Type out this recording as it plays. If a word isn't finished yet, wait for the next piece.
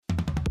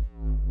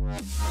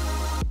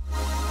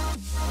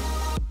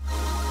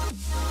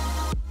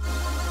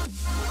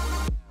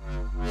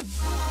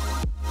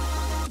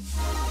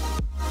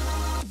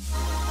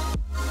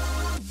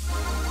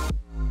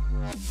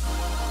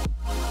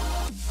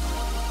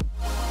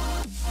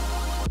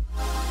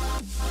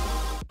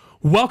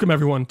Welcome,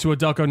 everyone, to a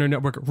Delco Nerd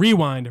Network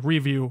Rewind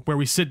review, where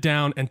we sit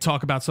down and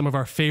talk about some of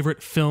our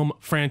favorite film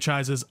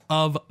franchises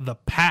of the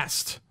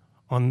past.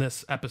 On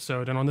this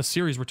episode and on this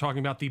series, we're talking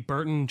about the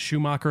Burton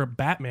Schumacher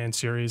Batman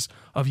series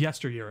of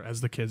yesteryear,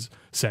 as the kids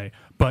say.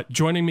 But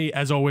joining me,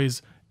 as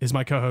always, is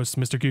my co-host,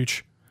 Mr.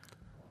 Gooch.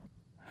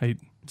 Hey,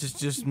 Just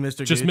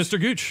Mr. just Gooch. Mr.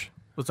 Gooch.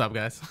 What's up,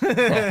 guys?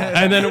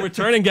 And then a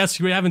returning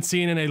guest we haven't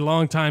seen in a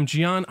long time,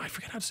 Gian. I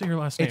forget how to say your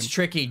last name. It's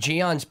tricky.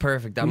 Gion's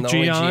perfect. I'm the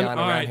only Gian, Gian all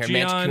around right, here. Gian,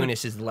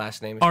 Mance Kunis is the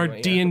last name. Our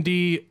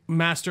D&D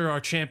master, our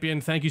champion.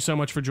 Thank you so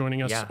much for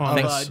joining us. Yeah, on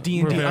thanks. this.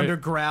 D&D We're very-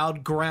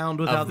 Underground, ground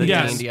without of the the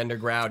Yes. D&D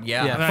Underground.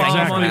 Yeah. Yeah. Thanks Follow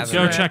Exactly. him on having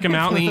Go me. check him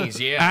out. Please,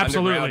 yeah.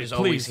 Absolutely. Underground is Please.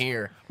 always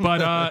here.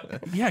 But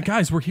yeah,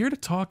 guys, we're here to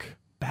talk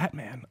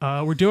Batman.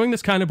 We're doing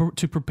this kind of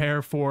to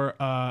prepare for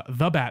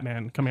The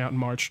Batman coming out in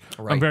March.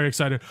 Right. I'm very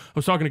excited. I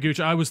was talking to Gooch.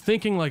 I was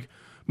thinking, like,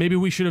 maybe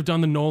we should have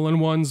done the Nolan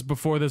ones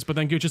before this, but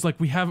then Gooch is like,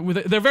 we have,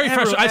 they're very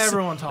fresh.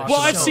 Everyone talks Well,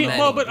 about I've so seen, many.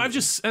 well, but I've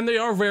just, and they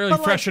are rarely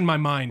But, fresh in my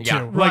mind, yeah,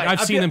 too. right. Like,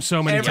 I've I seen feel them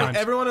so many times.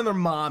 Everyone and their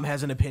mom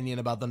has an opinion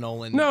about the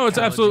Nolan. No, it's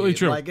trilogy. absolutely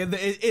true. Like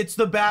it's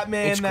the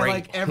Batman It's that great.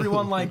 like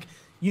everyone like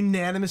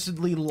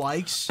unanimously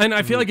likes. And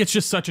I feel like it's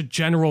just such a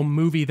general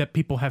movie that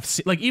people have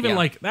seen. Like, even Yeah.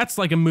 like, that's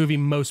like a movie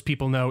most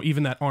people know,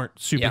 even that aren't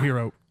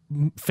superhero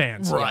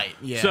fans. Right,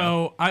 yeah.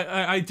 So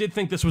I did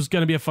think this was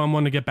going to be a fun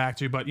one to get back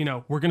to, but, you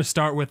know, we're going to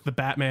start with the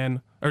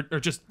Batman, or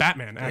just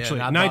Batman, actually.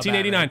 not the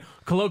 1989,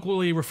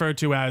 colloquially referred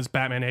to as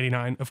Batman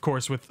 89, of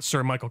course, with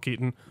Sir Michael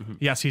Keaton.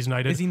 Yes, he's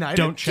knighted. Is he knighted?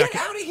 Don't check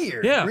Get it. out of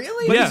here. Yeah.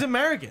 Really? But Yeah. he's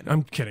American.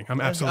 I'm kidding.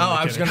 I'm absolutely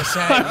I was kidding. going to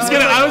say.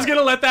 I was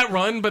gonna let that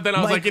run, but then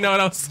I was like, you know what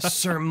else?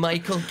 Sir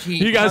Michael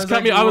Keaton. You guys was cut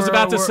like, me. I was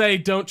about to we're- say,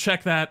 don't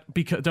check that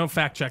because don't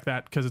fact check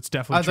that because it's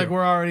definitely I was true. like,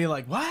 we're already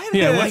like, what?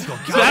 Yeah, Michael,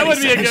 so that would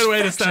be a good way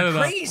to Facts start are it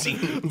off. crazy.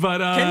 But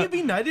Can you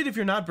be knighted if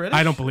you're not British?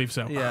 I don't believe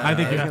so. Yeah, I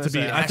think I you was have to be.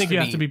 gonna say, it I has think to you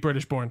have to be be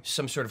British born.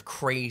 Some sort of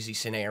crazy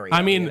scenario.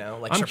 I mean, you know,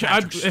 like Sir if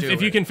Patrick you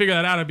Stewart. can figure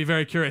that out, I'd be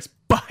very curious.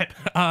 But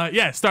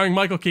yeah, starring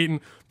Michael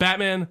Keaton,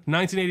 Batman,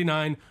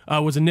 1989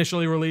 was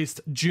initially released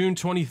June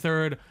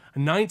 23rd.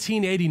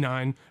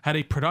 1989 had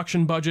a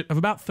production budget of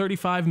about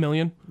 $35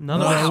 million,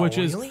 Wow, which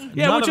is really?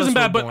 yeah, None which of isn't us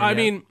bad. were but born I yet.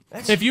 mean,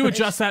 That's- if you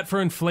adjust that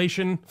for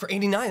inflation, For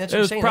 89, that's it what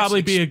I'm would saying.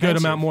 probably That's be a good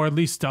expensive. amount more, at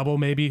least double,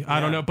 maybe. I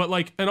don't know, but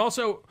like, and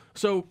also,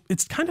 so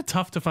it's kind of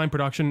tough to find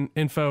production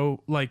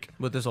info like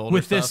With this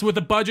older stuff. with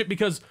the budget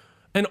because,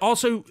 and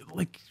also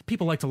like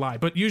people like to lie,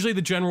 but usually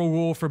the general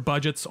rule for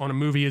budgets on a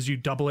movie is you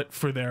double it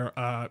for their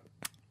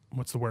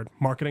what's the word,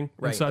 marketing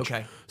and Right, such.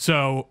 okay.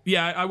 So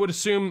yeah, I would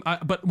assume,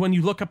 but when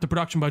you look up the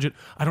production budget,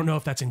 I don't know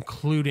if that's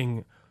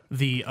including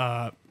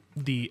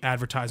the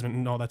advertisement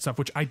and all that stuff,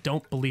 which I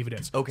don't believe it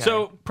is. Okay.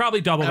 So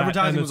probably double that.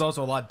 Advertising and was it's-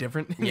 also a lot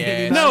different.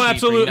 Yeah. no, cheap,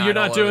 absolutely. You're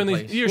not not all doing over the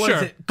these. place. You're What sure,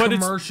 is it? but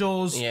it's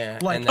Commercials, Yeah,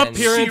 like and then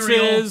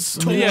appearances,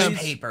 cereal, yeah. toys.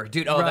 Paper,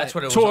 dude. Oh, Right. that's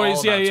what it was. toys,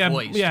 all yeah, about, yeah,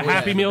 toys. yeah. Toys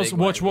Happy was the Meals, big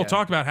one, which we'll yeah.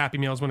 talk about Happy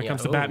Meals when it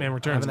comes to ooh, Batman I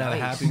Returns. haven't had a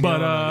Nice. happy But,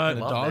 meal in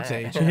a love dog's that.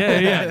 age. Yeah,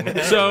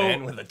 yeah. So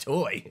Man with a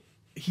toy.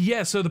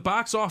 yeah, so the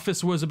box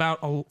office was about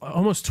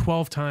almost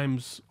 12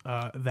 times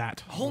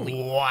that. Holy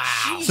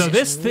wow! So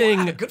this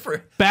thing, good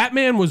for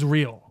Batman was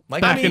real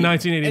Like, back I in mean,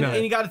 1989.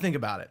 And you got to think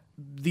about it.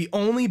 The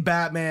only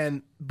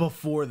Batman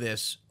before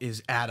this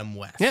is Adam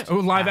West. yeah,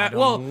 live action.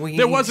 Well, Adam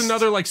there was West.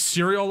 another like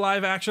serial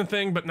live action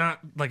thing, but not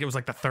like it was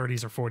like the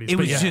 30s or 40s. It but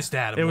was yeah, just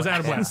Adam It was West.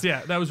 Adam West.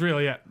 Yeah, that was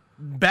really it.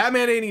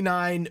 Batman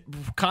 89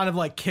 kind of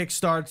like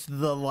kickstarts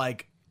the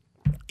like.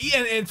 Yeah,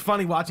 and it's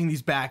funny watching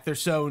these back. They're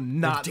so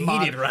not dated,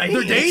 modern. right?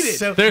 They're dated. It's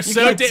so- They're You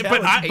so can't dated,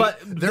 tell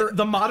but it's-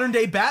 the modern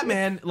day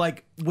Batman,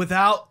 like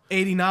without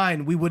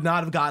 89, we would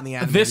not have gotten the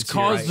animated This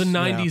caused the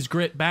series. 90s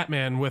grit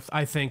Batman with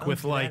I think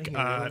with like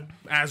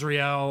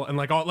Azrael and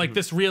like all like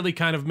this really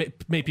kind of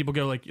made people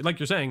go like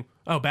you're saying,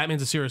 oh,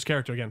 Batman's a serious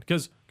character again,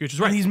 because Gooch is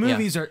right. And these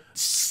movies are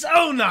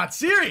so not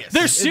serious.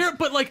 They're serious,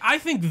 but like I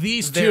think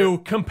these two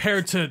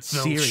compared to the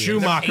serious.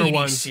 Schumacher They're 80s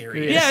ones,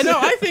 serious. yeah, no,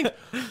 I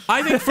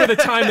think for the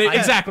time they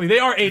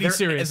are 80s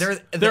serious.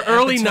 They're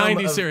early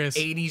epitome 90s of serious.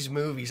 80s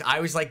movies. I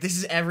was like, this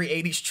is every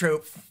 80s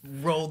trope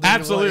rolled into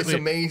Absolutely, one. It's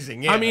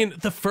amazing. Yeah. I mean,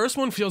 the first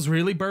one feels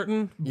really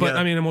Burton, but Yeah.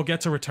 I mean, and we'll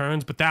get to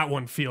Returns, but that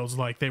one feels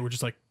like they were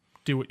just like,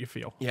 do what you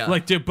feel. Yeah.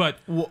 Like, but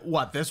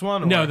What, this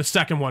one? Or no, the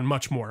second one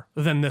much more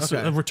than this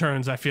Okay.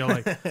 Returns, I feel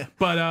like.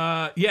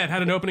 But yeah, it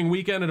had an opening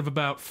weekend of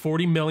about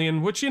 40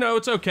 million, which, you know,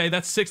 it's okay.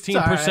 That's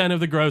 16% of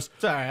the gross.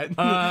 It's all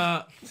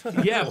right.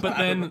 Yeah, but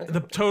then the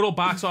total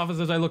box office,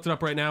 as I looked it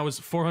up right now, is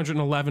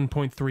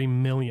 411.3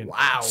 million.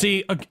 Wow.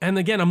 See, and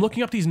again, I'm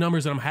looking up these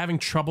numbers and I'm having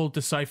trouble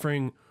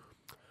deciphering,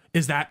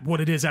 is that what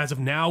it is as of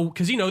now?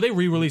 Because, you know, they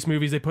re-release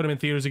movies, they put them in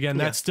theaters again.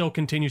 That still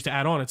continues to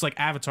add on. It's like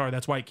Avatar.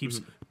 That's why it keeps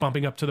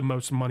bumping up to the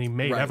most money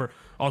made Right. ever.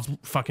 All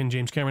fucking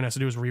James Cameron has to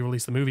do is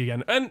re-release the movie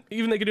again. And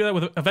even they could do that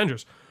with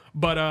Avengers.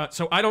 But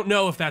so I don't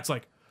know if that's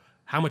like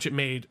how much it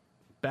made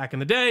back in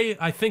the day.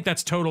 I think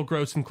that's total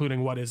gross,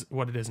 including what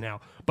it is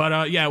now.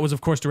 But yeah, it was, of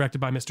course, directed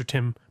by Mr.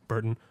 Tim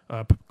Burton,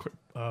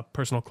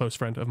 personal close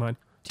friend of mine.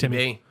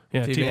 Timmy.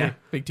 Yeah, TB. TB. Yeah,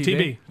 big TB.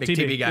 TB. Big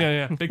TB guy.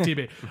 Yeah, big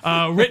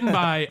TB. Written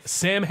by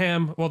Sam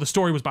Hamm. Well, the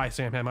story was by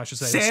Sam Hamm, I should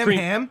say. The Sam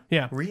Hamm?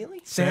 Yeah.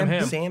 Really? Sam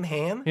Hamm. Sam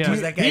Hamm? Yeah.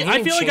 Was that guy? He- He I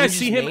didn't feel like I change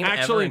see his him name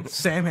actually. ever?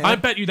 Sam Hamm. I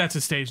bet you that's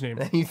his stage name.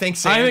 You think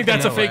Sam? I think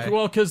that's no a fake. way.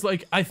 Well, because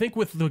like I think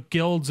with the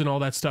guilds and all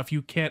that stuff,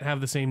 you can't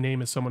have the same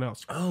name as someone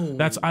else. Oh.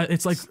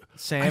 It's like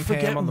Sam I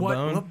forget Hamm on the what.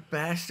 bone. What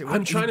bastard? I'm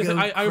what trying to. ego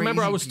I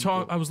remember I crazy was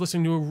people. I was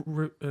listening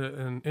to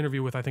an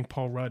interview with I think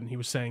Paul Rudd, and he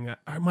was saying that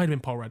it might have been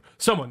Paul Rudd.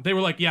 Someone they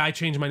were like, yeah, I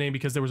changed my name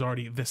because there was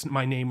already this.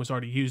 My name was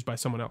already used by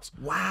someone else.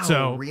 Wow.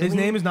 So really? His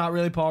name is not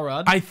really Paul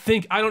Rudd. I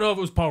don't know if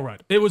it was Paul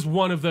Rudd. It was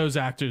one of those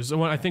actors.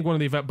 I think one of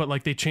the event, but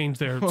like they changed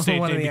their stage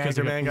One of name the because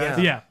of Anchorman it. guys?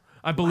 Yeah.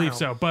 I believe Wow.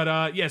 so.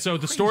 But yeah, so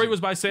the story was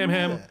by Sam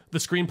Hamm. The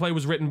screenplay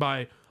was written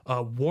by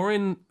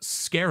Warren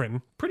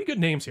Scarron. Pretty good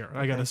names here,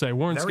 I gotta say.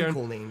 Warren Very Scarron.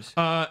 cool names.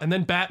 And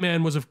then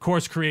Batman was, of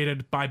course,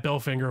 created by Bill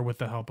Finger with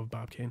the help of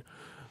Bob Kane.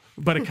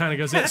 But it kind of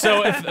goes in.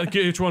 So if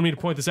you wanted me to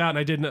point this out, and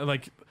I didn't,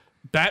 like,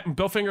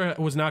 Bill Finger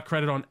was not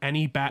credited on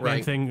any Batman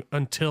Right. thing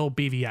until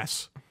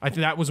BVS. I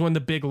think that was when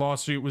the big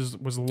lawsuit was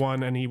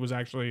won, and he was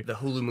actually... The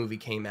Hulu movie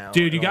came out.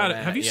 Dude, you and all got it.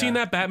 that, Have you yeah. seen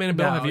that Batman and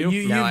Bill? No, Have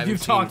you? No, I haven't you've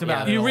seen- talked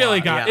about yeah. it. You a really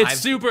lot. got Yeah, it's I've-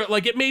 super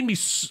like it made me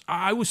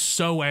I was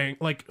so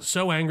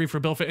so angry for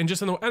Bill Finger and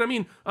just in the and I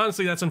mean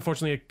honestly that's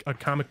unfortunately a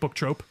comic book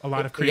trope. A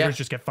lot of creators Yeah.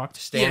 just get fucked.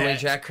 Stanley Yeah.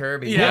 Jack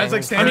Kirby. Yeah, it's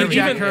like Stanley mean,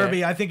 Jack even-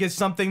 Kirby. I think is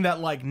something that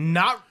like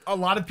not a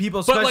lot of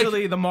people, But, like-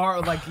 especially the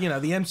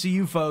the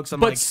MCU folks.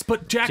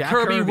 But Jack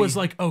Kirby was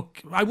like, oh,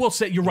 I will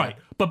say you're right.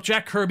 But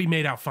Jack Kirby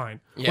made out fine.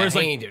 Yeah, Whereas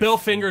he like did Bill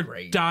Finger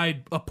great.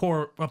 died a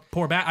poor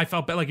bat. I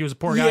felt like he was a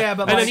poor guy. Yeah,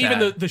 but and like-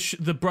 then even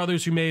Sad. the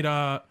brothers who made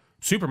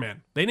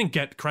Superman, they didn't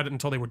get credit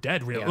until they were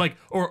dead, really. Yeah. Like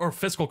or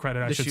fiscal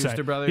credit, I The should say.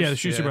 Schuster brothers? Yeah, the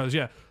Schuster Yeah. brothers.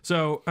 Yeah.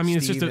 So I mean,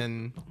 it's just a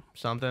Steven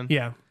something.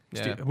 yeah.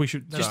 Yeah. We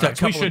should Just sorry. a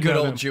couple we should of good know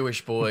old them.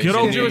 Jewish boys. Good in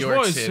old New Jewish York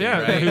boys, City,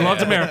 yeah, right? who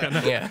loved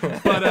America. Yeah.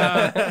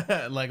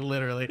 But like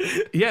literally.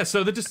 yeah,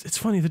 so it's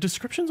funny. The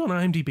descriptions on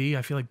IMDb,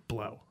 I feel like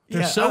blow.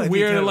 They're Yeah, so oh,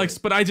 weird, and totally.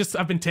 like, but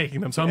I've been taking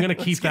them, so I'm gonna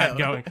keep that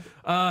going.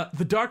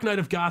 The Dark Knight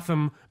of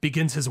Gotham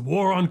begins his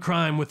war on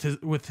crime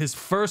with his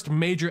first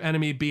major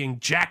enemy being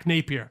Jack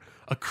Napier,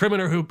 a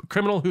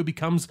criminal who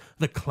becomes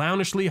the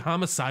clownishly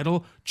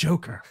homicidal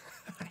Joker.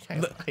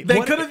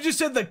 They could have just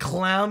said the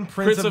clown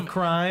prince of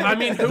crime. I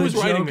mean, who the was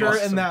writing Joker,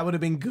 this? and that would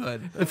have been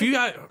good. If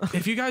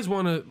you guys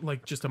want to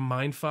like just a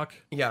mind fuck,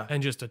 Yeah.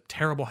 and just a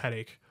terrible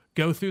headache,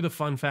 go through the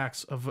fun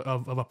facts of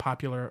a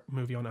popular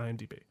movie on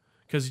IMDb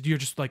because you're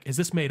just like, is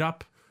this made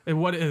up? And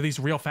what are these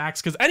real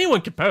facts? Because anyone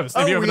can post.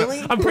 If Oh, you have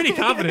really? I'm pretty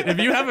confident. If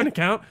you have an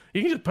account,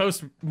 you can just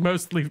post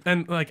mostly,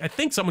 and like I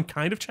think someone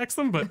kind of checks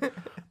them, but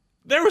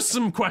there was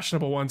some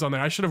questionable ones on there.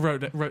 I should have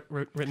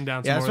written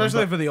down. Some Yeah, more of them,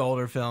 especially but- for the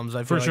older films.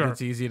 I feel like sure.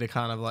 it's easy to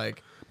kind of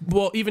like.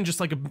 well, even just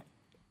like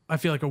I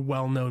feel like a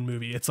well-known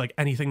movie. It's like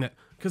anything that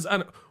because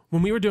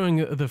when we were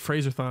doing the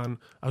Fraser-thon,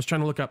 I was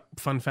trying to look up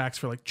fun facts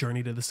for like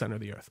Journey to the Center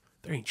of the Earth.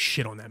 There ain't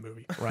shit on that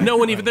movie. No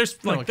one even there's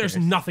one there's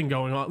cares. nothing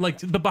going on. Like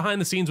the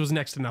behind the scenes was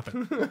next to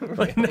nothing.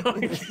 Like no,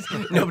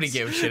 Nobody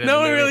gave a shit. in no the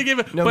one movie. really gave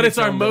it. But Nobody it's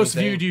our filmed most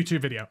anything. viewed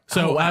YouTube video.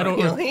 So Oh, wow, I don't,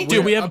 really?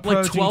 dude. We have like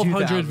Approaching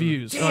 1,200 2,000.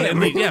 views. Damn.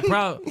 Yeah,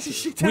 probably.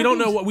 We don't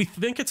know what we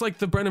think. It's like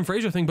the Brendan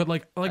Fraser thing, but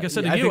like I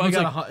said I to you, think I we was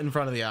got like, a hut in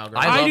front of the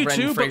algorithm. I love do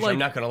Brendan too, but, Fraser. like- I'm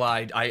not gonna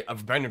lie.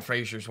 Brendan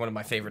Fraser is one of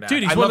my favorite actors.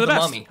 Dude, he's I one love of the the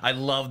best. Mummy. I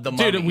love the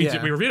Mummy. dude, we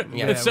reviewed it.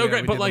 Yeah. It's so we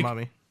great, did but The like.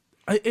 Mummy.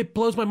 It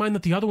blows my mind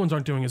that the other ones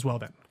aren't doing as well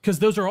then, because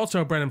those are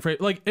also Brendan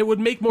Fraser. Like, it would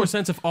make more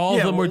sense if all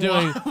of them were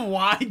doing.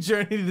 Why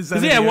Journey to the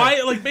Center? Yeah, of the why?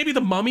 Earth? Like maybe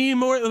the Mummy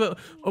more.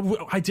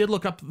 I did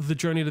look up the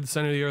Journey to the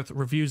Center of the Earth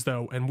reviews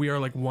though, and we are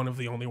like one of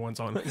the only ones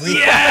on it.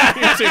 Yeah,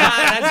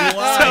 That's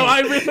why. so I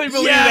really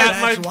believe that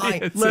that's might why.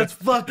 be. It's Let's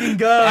fucking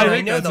go. And I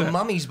think know that's the it.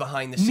 Mummy's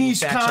behind the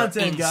scenes. Niche facts are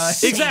content, guys.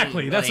 insane.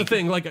 exactly. That's the Like,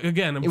 thing. Like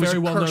again, a It was very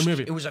a well known cursed-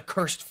 movie. It was a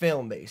cursed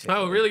film, basically.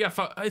 Oh, it really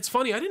got. It's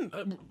funny. I didn't.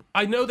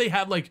 I know they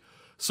had like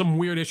some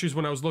weird issues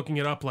when I was looking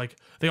it up. Like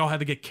they all had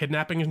to get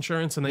kidnapping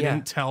insurance, and they Yeah.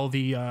 didn't tell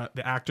the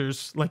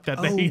actors like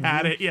that they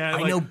had it. Yeah, I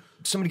like, know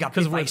somebody got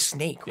bit by we're- a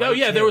snake. Oh right,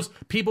 yeah, too. there was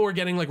people were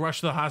getting like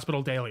rushed to the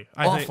hospital daily.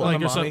 I think, Awful. like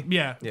The or some- Mummy?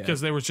 yeah,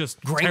 because there was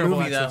just Great terrible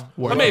movie accidents.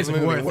 though. Amazing,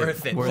 Movie, worth it.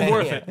 worth it.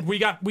 Worth Yeah. it.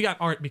 We got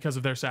art because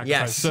of their sacrifice.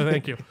 Yes. So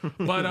thank you.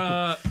 But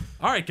all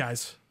right,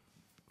 guys,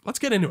 let's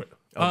get into it.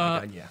 Oh my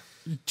god, yeah.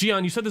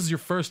 Gian, you said this is your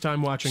first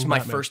time watching. This is my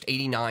Batman. first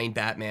 '89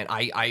 Batman.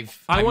 I I've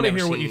want to never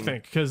hear what you seen-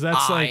 think because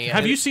that's like. I-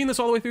 Have you seen this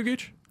all the way through,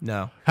 Gooch?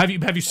 No. Have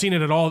you seen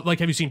it at all? Like,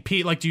 have you seen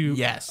Pete? Like, do you?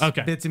 Yes.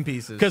 Okay. Bits and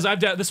pieces. Because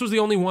this was the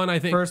only one I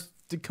think. First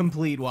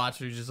complete watch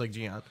was just like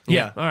Gian.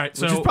 Yeah. All right.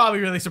 So Which is probably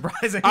really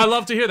surprising. I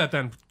love to hear that.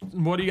 Then,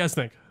 what do you guys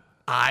think?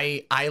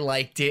 I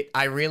liked it.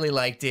 I really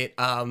liked it.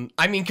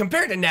 I mean,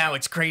 compared to now,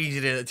 it's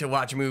crazy to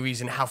watch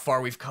movies and how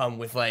far we've come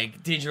with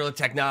like digital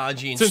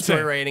technology and It's insane.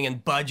 story writing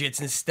and budgets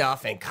and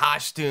stuff and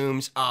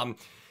costumes.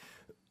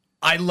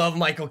 I love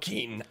Michael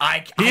Keaton.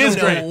 I is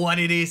don't know great. what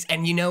it is,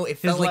 and you know, it his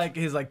felt like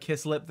his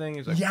kiss lip thing.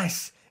 He's like,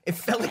 yes, it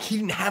felt like he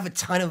didn't have a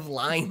ton of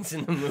lines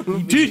in the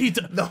movie. Dude,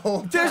 the whole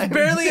there's time.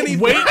 barely any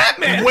Wait,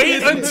 Batman.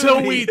 wait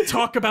until we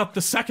talk about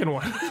the second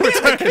one.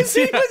 Because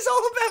it was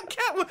all about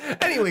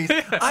Catwoman. Anyways,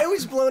 I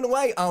was blown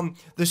away.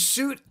 The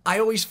suit I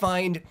always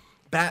find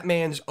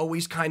Batman's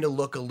always kind of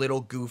look a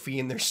little goofy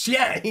in their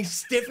he's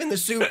stiff in the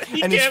suit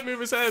and can't move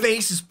his head.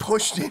 face is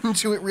pushed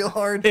into it real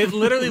hard. It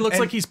literally looks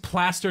like he's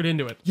plastered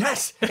into it.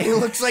 Yes, and it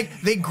looks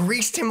like they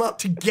greased him up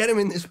to get him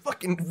in this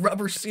fucking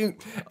rubber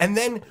suit. And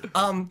then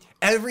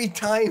every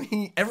time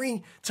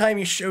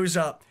he shows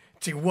up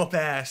to whoop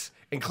ass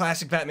in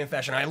classic Batman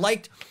fashion,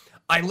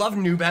 I love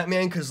new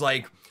Batman because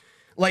like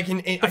in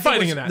I think fighting it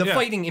was in that, the yeah.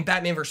 fighting in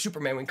Batman vs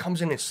Superman when he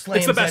comes in and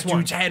slams the best that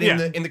dude's one. head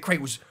Yeah. in the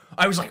crate was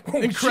I was like, oh,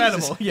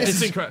 Incredible. Jesus,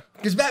 It's incredible.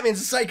 because Batman's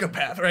a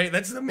psychopath, right?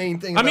 That's the main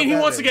thing. I mean, he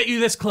about wants to Batman. get you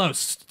this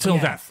close till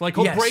Yeah. death. Like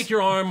he'll Yes. break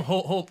your arm,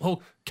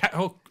 he'll capture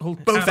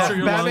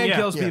your lung. Batman Yeah.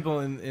 kills Yeah.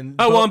 people in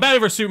Oh well, in Batman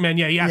vs Superman,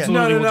 yeah, he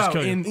absolutely no, will just no,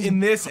 kill you. in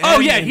this. Oh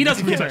and yeah, in he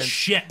doesn't give a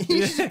Superman.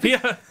 shit.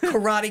 Yeah.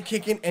 karate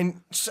kicking,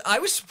 and I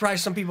was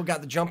surprised some people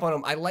got the jump on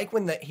him. I like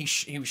when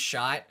he was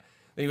shot.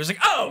 He was like,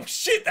 "Oh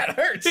shit, that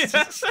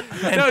hurts."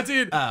 No,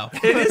 dude. Oh.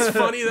 It is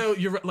funny though.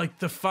 You're like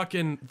the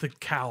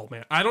cowl,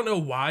 man. I don't know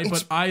why,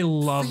 but I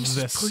love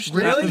this pushed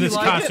Really? this You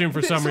like costume it?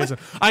 for some reason.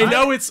 I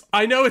know it's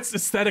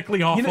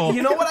aesthetically awful.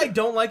 You know what I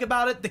don't like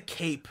about it? The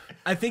cape.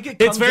 I think it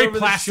comes It's very over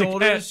plastic. the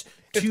shoulders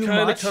It too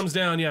kinda much. comes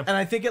down, yeah. And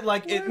I think it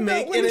When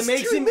makes he's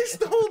him doing this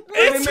the whole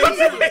and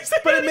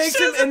It's-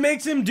 it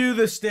makes him do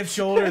the stiff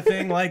shoulder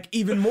thing like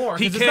even more.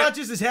 He Because it's can't- not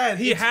just his head.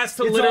 he it's- has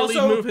to it's literally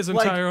also, move his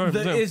like, entire arm, too.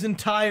 his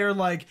entire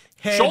like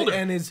head Shoulder.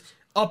 and his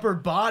upper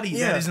body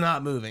Yeah. that is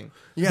not moving.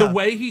 The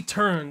way he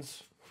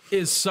turns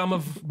is some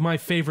of my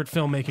favorite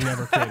filmmaking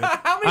ever created.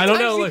 How many I don't times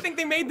know, do you like, think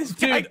they made this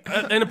guy? dude,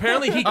 and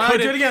apparently he All right,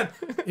 couldn't. do it again.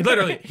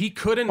 Literally, he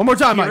couldn't. One more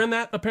time, hear Mike. in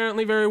that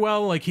apparently very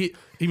well. Like he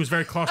was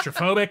very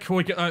claustrophobic.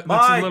 That's a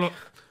Mike. little.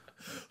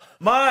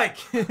 Mike.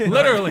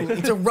 Literally,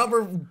 It's a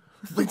rubber.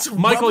 It's a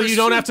Michael, rubber you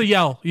don't suit. have to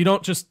yell. You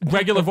don't just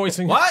regular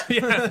voicing. What?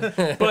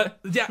 Yeah, but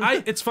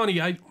yeah, it's funny.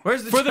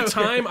 Where's the for the Joker?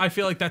 time, I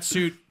feel like that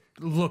suit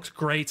looks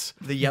great.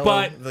 The yellow,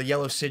 but the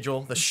yellow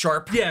sigil, the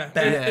sharp. yeah,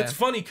 back. and it's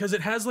funny because it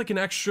has like an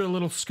extra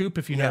little scoop.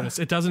 If you Yeah. notice,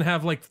 it doesn't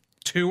have like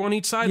 2 on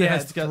each side. Yeah, it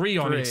has it's got 3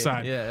 on three, each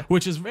side. yeah.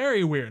 which is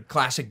very weird.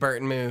 Classic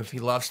Burton move. He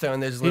loves throwing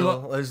those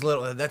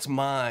little. That's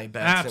my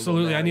best.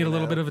 Absolutely, I need a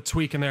little bit of a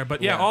tweak in there,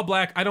 but yeah, Yeah. all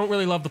black. I don't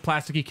really love the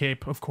plasticky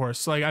cape, of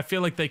course. Like I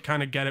feel like they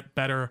kind of get it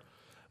better,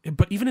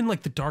 but even in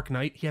like the Dark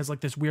Knight, he has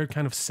like this weird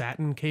kind of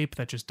satin cape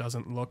that just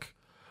doesn't look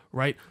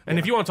right. And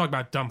if you want to talk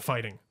about dumb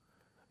fighting,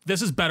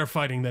 this is better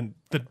fighting than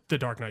the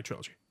Dark Knight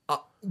trilogy.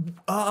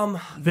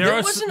 There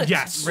are wasn't a,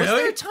 yes, Was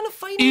there a ton of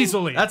fighting?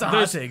 easily. That's a hot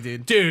There's- take,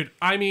 dude. Dude,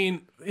 I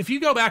mean, if you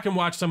go back and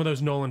watch some of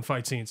those Nolan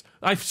fight scenes,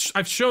 I've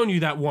shown you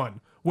that one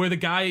where the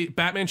guy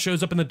Batman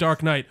shows up in the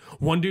Dark Knight.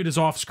 One dude is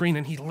off screen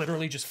and he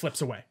literally just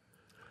flips away.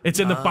 It's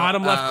in the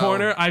bottom left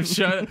corner. I've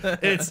shown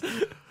it's.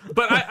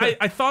 But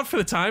I thought for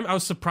the time I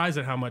was surprised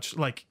at how much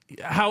like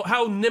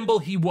how nimble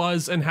he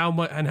was and how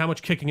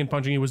much kicking and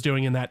punching he was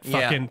doing in that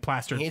fucking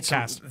plastered He had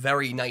cast. some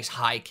very nice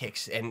high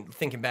kicks, and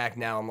thinking back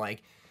now, I'm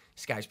like,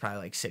 this guy's probably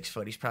like 6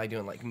 foot. He's probably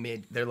doing like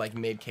mid. They're like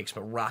mid kicks,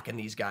 but rocking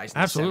these guys.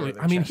 In the center Absolutely. of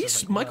their I mean, chest. he's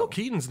It's like, Michael whoa.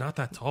 Keaton's not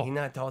that tall. He's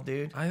not tall,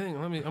 dude. I think.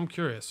 I'm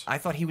curious. I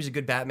thought he was a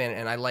good Batman,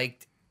 and I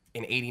liked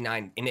in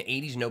 '89. In the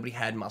 '80s, nobody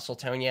had muscle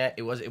tone yet.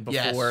 It was before.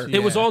 Yes,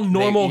 It was all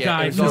normal They-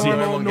 guys. it was all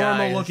Normal- normal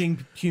normal guys.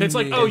 looking human It's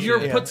like, beings. oh,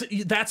 you're yeah. put.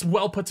 That's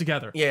well put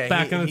together. Yeah,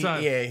 back in the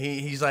time.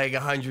 he's like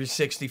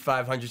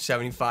 165,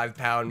 175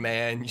 pound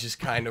man, just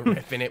kind of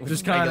ripping it with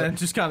just like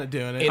kind of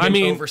doing it. in I an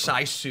mean-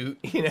 oversized suit,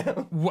 you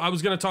know. I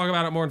was going to talk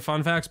about it more in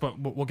fun facts, but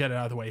we'll get it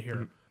out of the way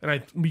here.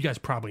 And you guys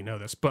probably know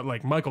this, but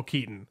like Michael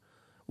Keaton,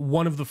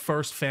 one of the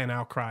first fan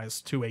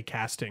outcries to a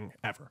casting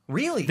ever.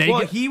 Really?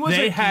 Well, he was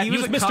they a- had, he he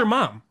was was a Mr. com-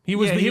 Mom. He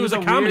was Yeah, he was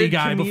a comedy weird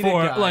guy comedic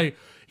before. guy. Like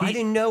I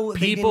didn't know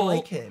they didn't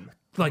like him.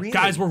 Like Really?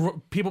 guys were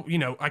people, you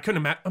know. I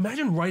couldn't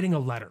imagine writing a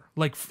letter,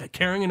 like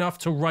caring enough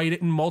to write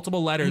it in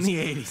multiple letters In the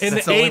 80s. In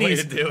That's the the only way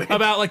 80s, to do it.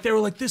 about like they were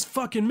like, this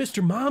fucking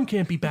Mr. Mom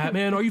can't be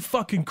Batman. Are you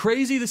fucking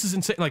crazy? This is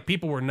insane. Like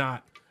people were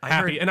not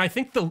happy, heard- and I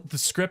think the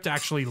script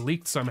actually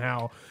leaked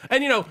somehow.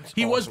 And you know,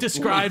 he was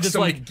described as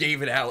Somebody like.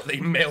 gave it out. They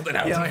mailed it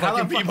out Yeah, to like, how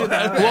fucking the fuck people. did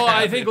that happen? Well,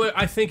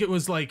 I think it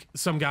was like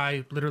some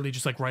guy literally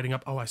just like writing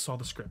up. Oh, I saw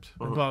the script,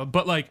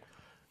 but like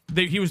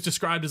he was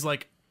described as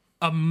like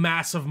a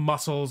massive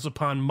muscles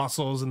upon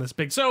muscles and this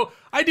big. So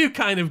I do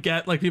kind of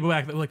get like people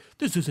back that were like,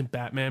 this isn't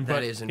Batman,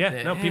 but isn't yeah,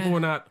 it. no, people were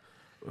not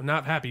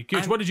happy.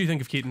 Gooch, what did you think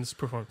of Keaton's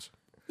performance?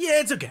 Yeah,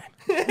 it's okay.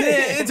 Yeah,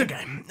 it's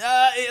okay.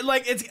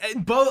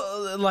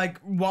 Both like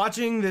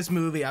watching this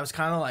movie, I was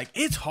kind of like,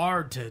 it's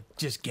hard to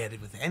just get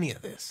it with any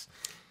of this.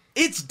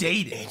 It's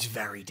dated. It's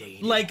very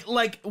dated. Like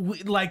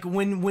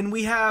when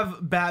we have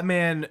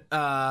Batman.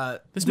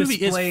 This movie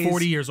displays- is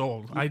 40 years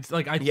old. I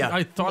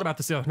thought about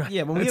this the other night.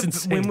 Yeah, when That's we have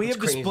insane. when we have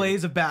It's crazy.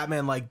 displays of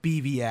Batman like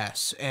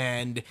BVS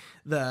and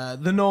the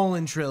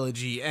Nolan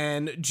trilogy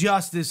and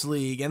Justice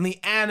League and the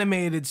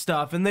animated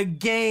stuff and the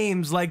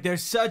games, like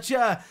there's such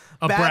a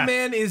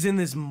Batman is in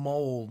this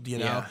mold, you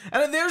know, Yeah.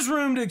 and there's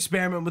room to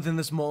experiment within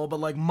this mold, but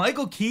like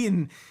Michael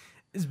Keaton.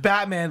 Is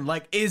Batman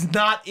like is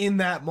not in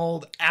that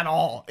mold at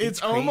all? It's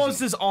crazy.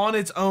 almost as on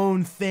its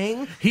own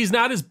thing. He's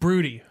not as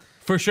broody.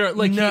 for sure.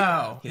 Like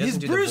No, he his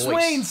doesn't do the Bruce voice.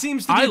 Wayne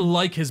seems to be. I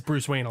like his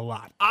Bruce Wayne a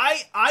lot.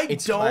 I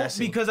It's don't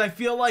classy. because I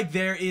feel like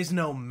there is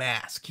no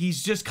mask.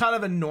 He's just kind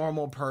of a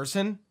normal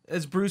person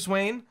as Bruce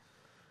Wayne.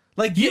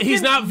 Like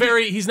He's not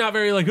very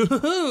like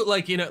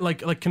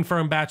like like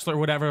confirmed bachelor or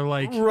whatever.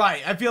 Like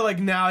right. I feel like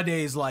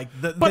nowadays like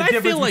the I feel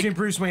difference like- between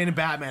Bruce Wayne and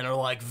Batman are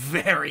like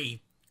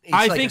very It's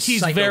I like think a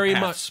he's very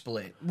psychopath much-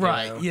 split. you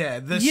right. know? Yeah,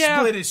 the Yeah.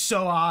 split is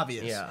so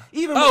obvious. Yeah.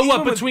 Even Oh, even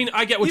what, with- between-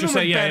 I get what even you're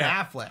saying, with yeah, Ben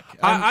yeah. Affleck.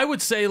 I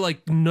would say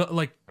like no,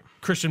 like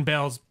Christian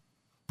Bale's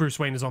Bruce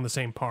Wayne is on the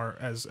same par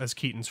as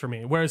Keaton's for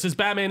me. Whereas his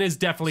Batman is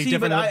definitely See,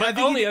 different. but But,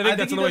 I only I think he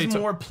that's the way does it's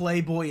more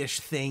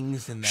playboyish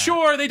things than that.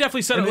 Sure, they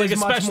definitely said it And like he's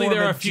much especially more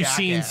there of are a a few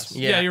jackass. scenes.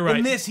 Yeah, you're right.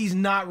 In this, he's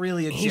not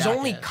really a He's jackass.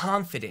 only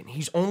confident.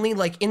 He's only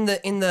like in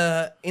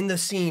the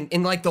scene,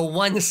 in like the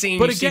one scene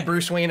But you see again-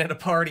 Bruce Wayne at a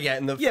party at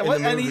in the Yeah, in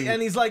what, the and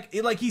movie. he's like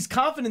he's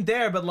confident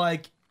there, but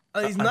like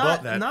he's I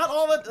bought that. not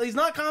all that he's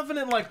not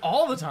confident like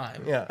all the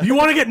time. yeah. You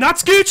want to get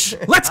nuts, Gooch?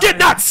 Let's get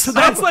nuts.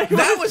 That's like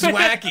That was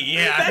wacky.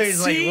 Yeah, That I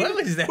was like, scene what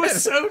was that?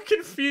 was so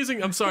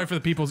confusing. I'm sorry for the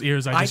people's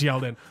ears I just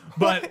yelled in,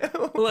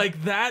 but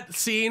like that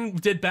scene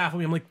did baffle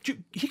me. I'm like,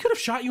 "Dude, he could have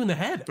shot you in the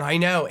head. I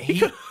know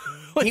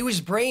he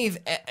was brave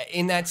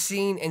in that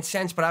scene in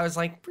sense, but I was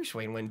like, Bruce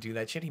Wayne wouldn't do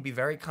that shit. He'd be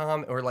very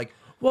calm or like.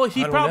 Well,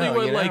 he I don't probably know,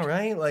 would you know, like,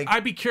 right? Like-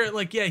 I'd be curious.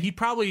 Like, yeah, he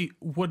probably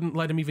wouldn't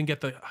let him even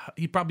get the.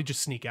 He'd probably just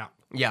sneak out.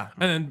 Yeah.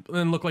 And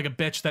then look like a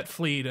bitch that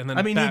fleed, and then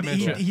I mean, Batman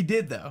he, shit. he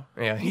did though.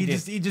 Yeah, he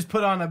did. just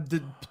put on a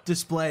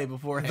display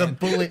beforehand. The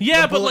bullet.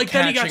 Yeah, the but bullet like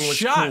then he got catching was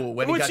shot. Cool.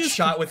 When he which got is-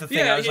 shot with the thing,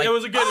 Yeah, I was like, it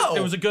was a good. oh,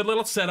 It was a good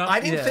little setup.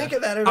 I didn't Yeah. think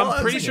of that at all. I I'm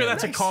was pretty like, sure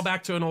that's nice. a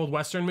callback to an old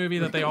Western movie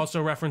that they also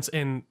reference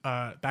in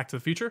Back to the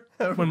Future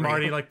when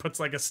Marty like puts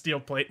like a steel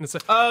plate and it's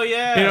like, oh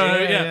yeah, you know,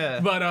 yeah.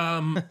 But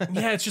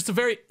yeah, it's just a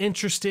very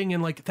interesting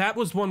and like that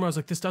was one where I was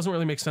like, this doesn't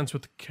really make sense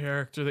with the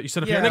character that you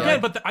set up here. And Yeah,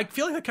 again, like- but I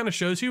feel like that kind of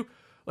shows you,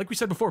 like we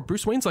said before,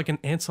 Bruce Wayne's like an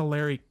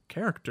ancillary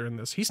character in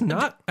this. He's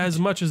not as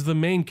much as the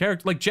main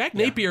character. Like Jack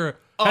Napier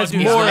has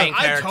dude, He's more. the main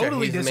I character.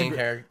 totally He's the main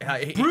disagree.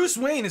 character. Bruce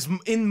Wayne is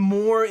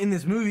more in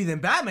this movie than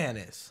Batman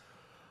is.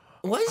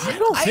 Was I it?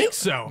 don't think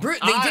so. They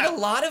did a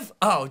lot of.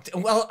 Oh,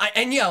 well,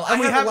 and yeah, I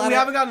And we have a lot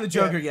haven't of, gotten the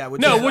Joker yet.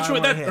 Which No, is- which I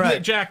one? wanna That hit.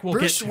 Right. Jack will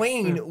Bruce get.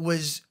 Wayne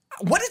was.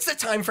 What is the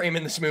time frame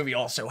in this movie?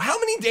 Also, how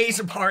many days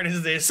apart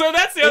is this? So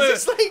that's the Is other.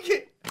 this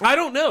like I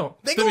don't know.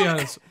 They To go- be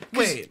honest.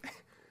 Wait,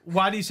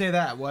 why do you say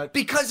that? What?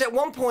 because at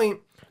one point,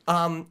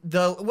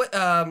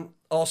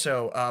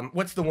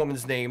 what's the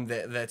woman's name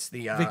that's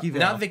the Vicky Vale.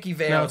 not Vicky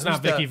Vale? No, it's not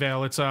Who's the- Vicky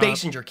Vale. It's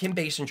Basinger, Kim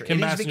Basinger.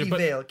 Kim It is Basinger, Vicky but-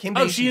 Vale. Kim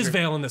Oh, she is Basinger.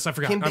 Vale in this. I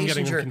forgot. Kim I'm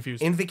getting them Basinger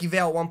confused. in Vicky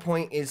Vale at one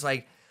point is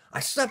like, I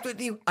slept with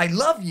you. I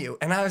love you.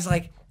 And I was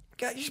like,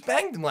 God, you just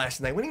banged him last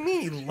night. What do you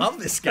mean you love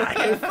this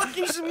guy?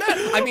 Fucking just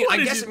mad. I mean, I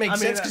did guess you- it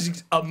makes I mean, sense because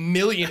he's a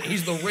million.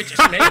 He's the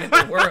richest man in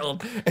the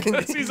world.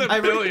 He's a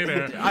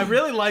billionaire. I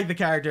really like the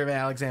character of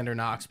Alexander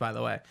Knox, by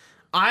the way.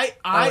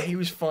 He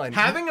was fun.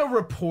 Having a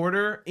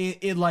reporter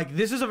in like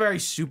this is a very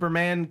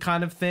Superman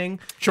kind of thing.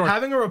 Sure.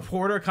 Having a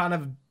reporter kind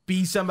of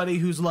be somebody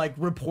who's like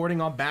reporting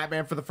on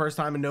Batman for the first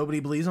time and nobody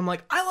believes. I'm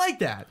like, I like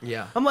that.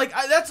 Yeah. I'm like,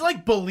 that's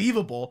like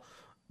believable.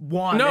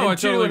 One, No, and I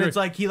two, totally and agree. it's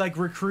like he like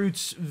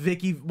recruits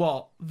Vicky.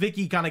 Well,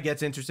 Vicky kind of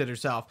gets interested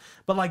herself,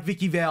 but like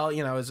Vicky Vale,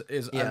 you know, is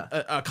Yeah.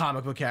 a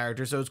comic book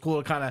character, so it's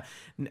cool to kind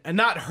of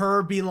not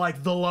her be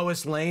like the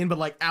Lois Lane, but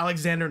like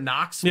Alexander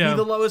Knox Yeah. be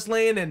the Lois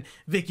Lane, and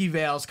Vicky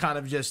Vale's kind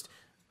of just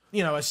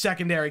you know a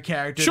secondary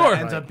character Sure. that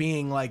ends Right. up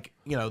being like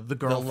you know the the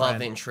girlfriend.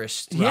 love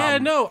interest. Yeah,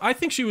 no, I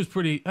think she was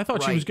pretty. I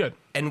thought she right. was good,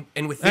 And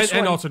with this and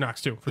one, also Knox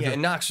too. For yeah, sure.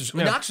 and Knox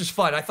was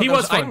fun. I thought He that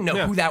was I fun, didn't know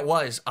yeah. who that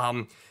was.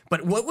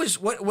 But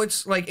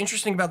what's like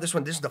interesting about this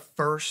one? This is the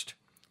first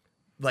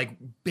like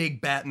big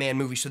Batman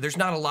movie, so there's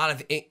not a lot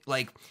of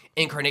like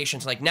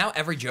incarnations. Like now,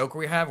 every Joker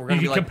we have, we're gonna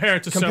You be can like compare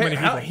it to so many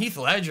people. Heath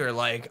Ledger,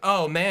 like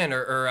oh man,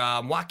 or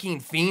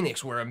Joaquin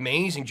Phoenix were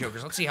amazing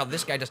Jokers. Let's see how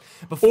this guy does.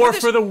 Before Or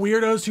this, for the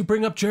weirdos who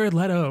bring up Jared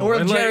Leto, or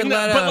and, like, Jared no,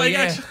 Leto, but like,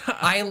 yeah.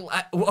 actually-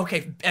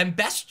 Okay, and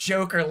best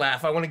Joker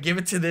laugh. I want to give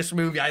it to this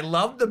movie. I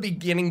love the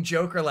beginning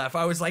Joker laugh.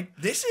 I was like,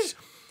 this is.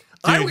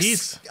 I Dude,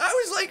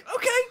 was like,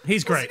 okay, He's this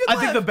is a great. good I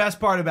think laugh. the best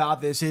part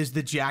about this is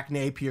the Jack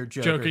Napier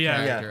Joker,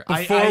 yeah. character.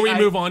 Before we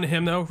move on to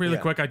him, though, really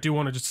Yeah. quick, I do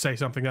want to just say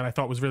something that I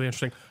thought was really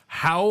interesting.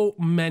 How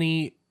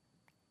many?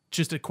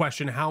 Just a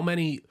question: how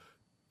many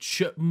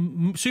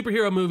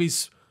superhero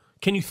movies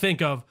can you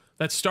think of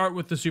that start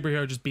with the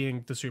superhero just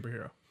being the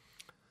superhero?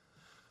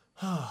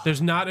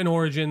 There's not an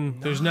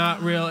origin. There's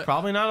not real.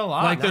 Probably not a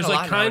lot. Like there's a like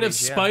lot kind of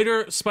nowadays,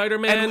 yeah.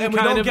 Spider-Man and we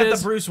kind don't of get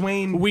is, the Bruce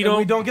Wayne. We we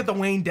don't- don't get the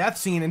Wayne death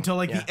scene until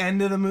like the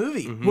end of the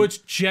movie.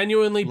 which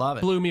genuinely Love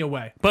it. blew me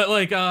away. But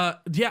like, yeah,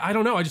 I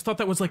don't know. I just thought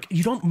that was like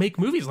you don't make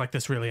movies like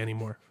this really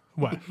anymore.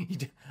 What?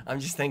 I'm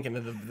just thinking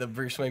of the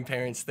Bruce Wayne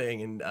parents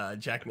thing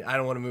and Jack. I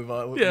don't want to move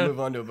on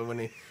to it, but when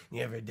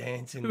you ever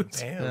dance in the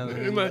pale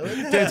moonlight.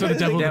 Dance with the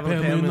Devil in the Devil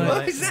Pale Pale Moonlight. Moonlight.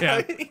 What was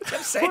that? He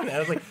kept saying that. I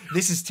was like,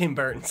 this is Tim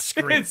Burton's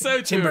script. It's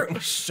so Tim true. Burton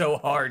was so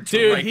hard to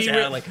Dude, write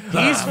down. Like,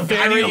 he's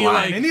very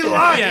like, I need a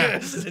line. yeah.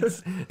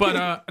 It's-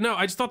 But no,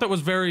 I just thought that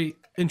was very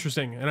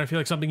interesting, and I feel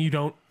like something you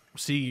don't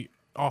see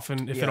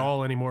often, if at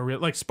all, anymore.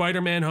 Like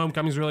Spider-Man: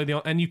 Homecoming's really the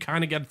only, and you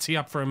kind of get a tee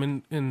up for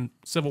him in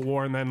Civil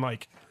War, and then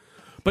like,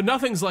 but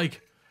nothing's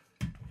like.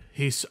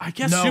 I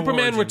guess No Superman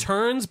origin.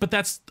 Returns, but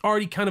that's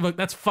already kind of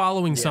that's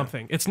following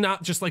something. It's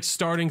not just like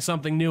starting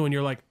something new, and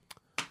you're like,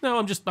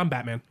 no, I'm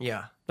Batman.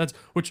 Yeah. That's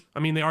which I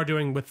mean they are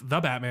doing with the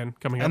Batman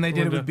coming up, And they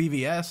did it Linda. with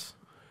BVS.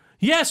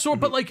 Yeah, sort,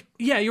 but like,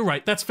 yeah, you're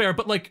right. That's fair,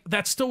 but like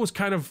that still was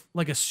kind of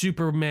like a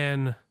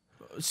Superman.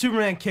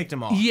 Superman kicked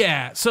him off.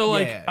 Yeah, so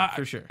like Yeah,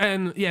 for sure.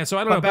 And yeah, so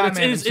I don't know, but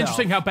Batman it is himself.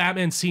 interesting how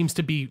Batman seems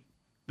to be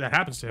that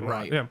happens to him.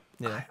 Right. Yeah.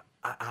 Yeah.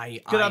 I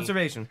Good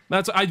observation.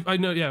 That's I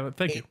know. Yeah,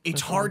 thank you.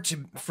 It's hard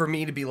for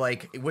me to be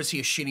like, was he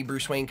a shitty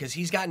Bruce Wayne? Because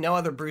he's got no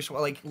other Bruce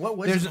Wayne. Like, what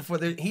was he before?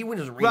 He was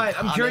reading Right.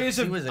 comics.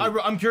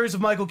 I'm curious if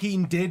Michael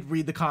Keaton did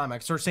read the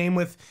comics, or same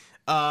with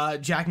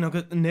Jack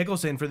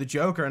Nicholson for the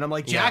Joker. And I'm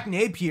like, Jack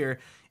Napier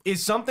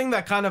is something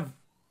that kind of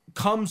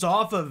comes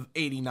off of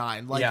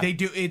 89. Like they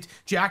do it.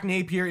 Jack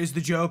Napier is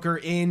the Joker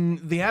in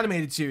the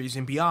animated series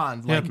and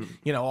beyond. Like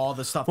all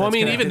the stuff. Well, I that's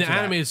mean, even connected the to that.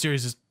 animated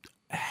series is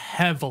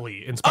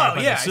heavily inspired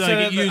by Yeah, this. I Like, said,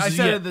 it at, the, I uses-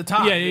 said yeah. at the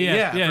top.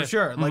 Yeah, for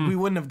sure. Like we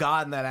wouldn't have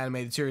gotten that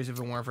animated series if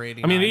it weren't for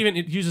 89. I mean, even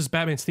it uses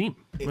Batman's theme.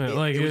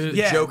 Like, it was the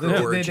yeah, Joker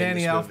the origin,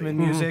 Danny this movie. Elfman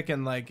music,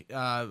 and like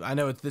I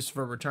know it's this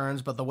for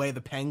Returns, but the way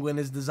the Penguin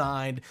is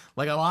designed,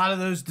 like a lot of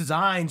those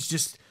designs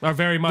just are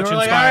very much they're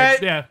inspired.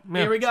 like, all right, yeah,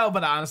 here we go.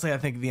 But honestly, I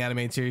think the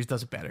animated series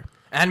does it better.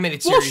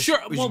 Animated Well, series sure.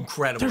 was Well,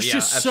 incredible. there's Yeah,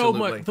 just absolutely.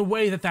 so much the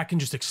way that can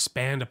just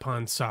expand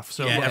upon stuff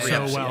so Yeah, every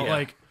so episode, well. yeah.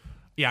 Like,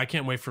 yeah, I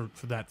can't wait for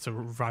that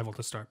revival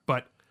to start.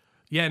 But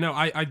yeah, no,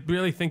 I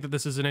really think that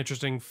this is an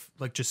interesting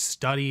like just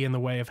study in the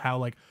way of how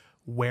like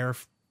where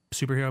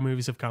superhero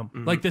movies have come.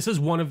 Like this is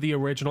one of the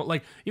original,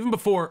 like even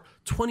before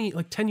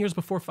 10 years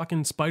before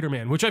fucking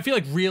Spider-Man, which I feel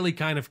like really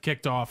kind of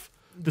kicked off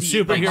the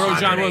superhero modern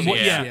genre.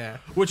 age, yeah.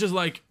 Which is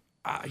like.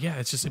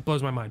 It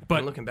blows my mind. But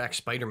And looking back,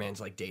 Spider-Man's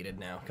like dated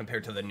now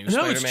compared to the new No,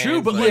 Spider-Man. it's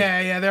true, but, like-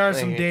 Yeah, there are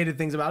some dated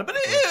things about it, but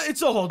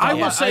it's a whole. I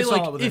will say, saw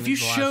like, it within if you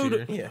the last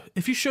showed year.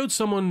 if you showed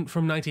someone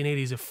from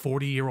 1980s a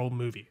 40-year-old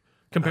movie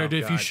compared to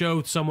if you God.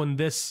 showed someone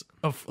this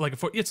of like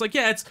it's like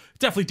it's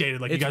definitely dated,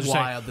 like you It's guys are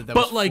wild saying. that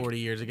but was like 40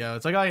 years ago.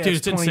 It's like, oh yeah, Dude,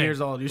 it's it's 20 insane.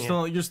 years old.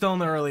 You're still in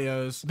the early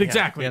O's.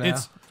 exactly, you know?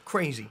 it's.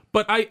 Crazy.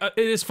 But it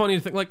is funny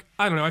to think, like,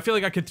 I don't know. I feel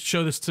like I could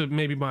show this to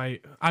maybe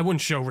I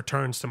wouldn't show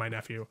Returns to my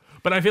nephew,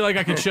 but I feel like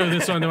I could show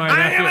this one to my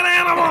nephew.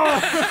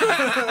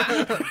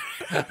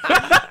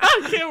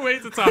 I can't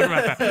wait to talk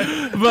about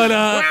that. But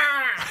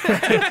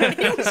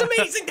It was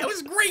amazing. That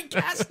was great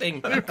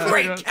casting.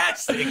 Great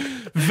casting.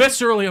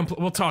 viscerally,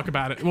 we'll talk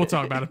about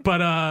it.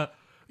 But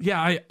yeah,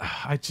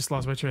 I just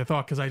lost my train of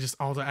thought because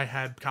I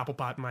had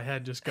Cobblepot in my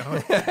head just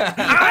going.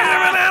 I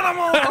am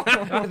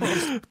an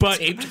animal. But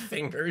Taped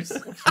fingers.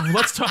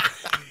 let's talk.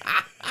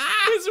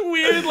 It's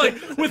weird,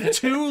 like with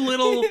two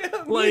little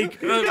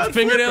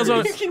fingernails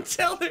on. You can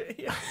tell it.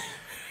 Yeah.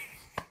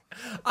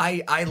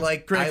 I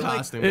like Great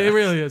costume. It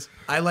really is.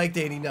 I liked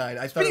 89.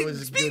 I thought it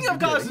was a Speaking good of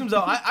beginning. costumes,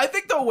 though, I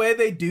think the way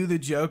they do the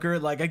Joker,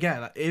 like,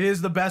 again, it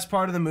is the best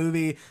part of the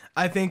movie.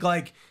 I think,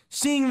 like,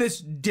 seeing this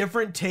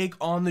different take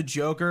on the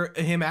Joker,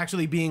 him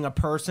actually being a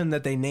person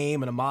that they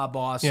name and a mob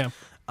boss, Yeah.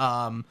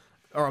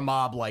 or a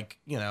mob, like,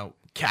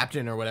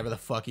 captain or whatever the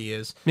fuck he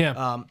is.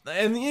 Yeah.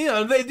 And,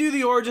 they do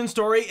the origin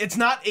story. It's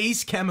not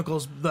Ace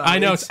Chemicals, though. I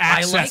know it's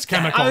Access like that.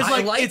 Chemicals. I was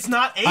like, like- it's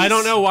not Ace. I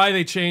don't know why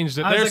they changed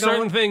it. I was There's like,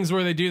 certain things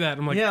where they do that.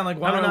 I'm like, Yeah, like,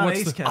 why I don't know not what's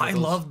Ace the. Chemicals? I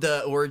love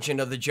the origin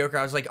of the Joker.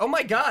 I was like, oh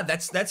my god,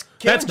 that's That's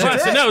Killing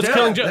classic. Joke. No, it's Yeah,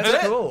 Killing Joke.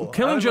 That's cool. I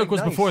Killing Joke like,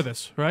 was nice. before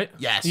this, right?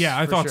 Yes, Yeah,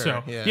 I for thought sure,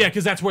 so. yeah. Yeah,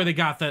 because that's where they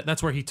got that.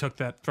 That's where he took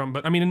that from.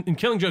 But I mean, in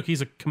Killing Joke,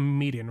 he's a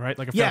comedian, right?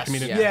 Like a film Yes,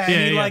 comedian. yeah,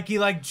 he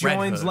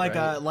joins Hood, like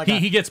right? a like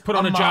He gets put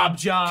on a mob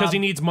job because he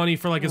needs money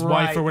for like his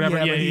wife or whatever.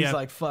 Yeah, but yeah. he's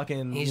like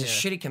fucking. He's a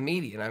yeah. shitty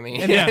comedian. I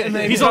mean, Yeah, And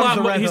then he's he a comes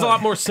lot. to Red He's a Hood.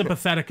 lot more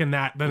sympathetic in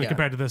that than Yeah.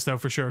 compared to this, though,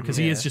 for sure. Because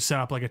he is Yeah. just set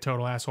up like a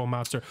total asshole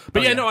monster.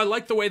 But yeah, no, I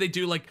like the way they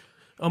do like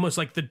almost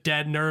like the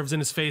dead nerves in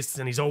his face,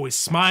 and he's always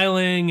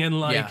smiling, and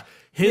like Yeah.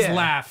 his Yeah.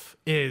 laugh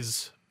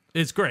is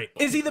great.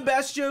 Is he the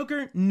best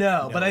Joker?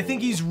 No, but I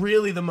think he's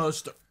really the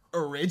most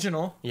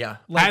original. yeah,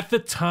 At the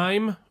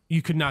time,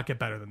 you could not get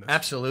better than this.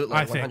 absolutely.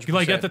 I think 100%.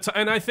 like at the time,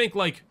 and I think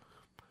like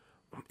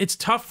it's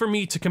tough for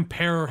me to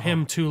compare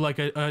him to like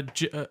a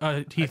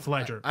Heath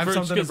Ledger. I have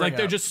something to Because like bring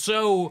they're up. just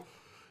so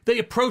they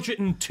approach it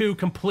in two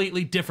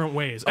completely different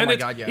ways. And my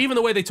it's- God, yeah. even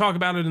the way they talk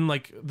about it in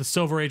like the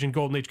Silver Age and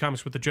Golden Age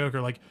comics with the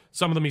Joker, like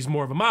some of them he's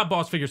more of a mob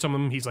boss figure, some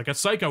of them he's like a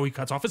psycho. He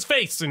cuts off his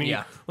face, and he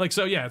Yeah. like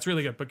so. Yeah, it's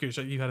really good. But Gooch,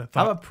 you had a How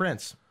thought. about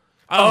Prince?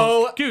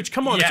 Oh, Gooch,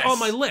 come on, yes. it's on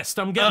my list.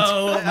 I'm getting.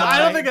 I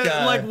don't think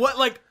God. like what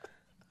like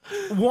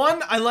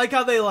one. I like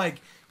how they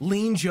like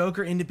lean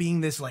Joker into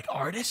being this like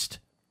artist.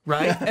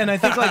 Right, and I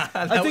think like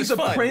I think was the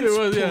fun. Prince It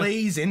was, yeah.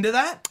 plays into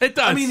that. It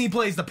does. I mean, he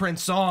plays the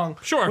Prince song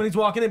Sure. when he's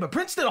walking in, but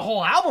Prince did a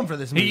whole album for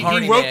this movie. He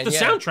Party wrote Man, the yeah.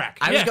 soundtrack.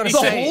 I was Yeah, gonna the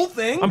say whole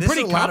thing. I'm This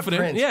pretty is a lot of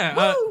confident. Prince.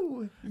 Yeah,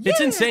 it's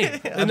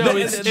insane. No,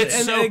 it's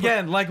and so.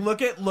 again, like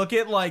look at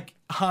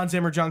Hans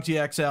Zimmer Junk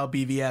GXL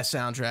BVS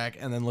soundtrack,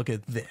 and then look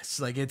at this.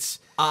 Like it's.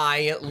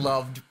 I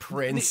loved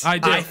Prince. I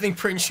do. I think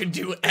Prince should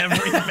do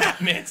every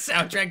Batman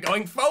soundtrack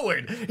going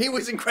forward. He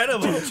was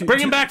incredible. Bring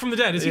him back from the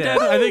dead. Is he dead?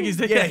 I think he's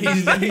dead. Yeah,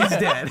 he's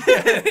dead.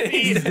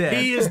 He's dead.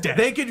 He is dead.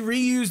 They could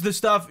reuse the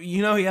stuff.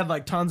 You know, he had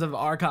like tons of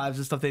archives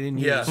and stuff they didn't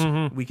Yeah.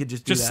 use. We could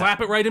just do Just that.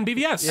 slap it right in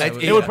BVS. Yeah,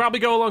 it would probably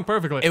go along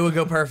perfectly. It would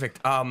go perfect.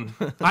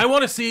 I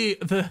want to see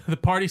the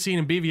party scene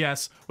in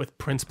BVS with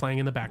Prince playing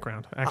in the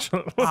background,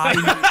 actually.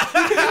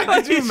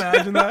 Could you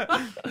imagine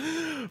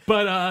that?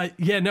 But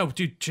yeah, no,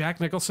 dude, Jack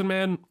Nicholson,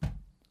 man,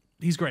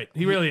 he's great.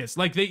 He really is.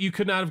 Like, you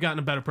could not have gotten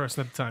a better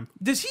person at the time.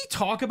 Does he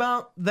talk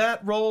about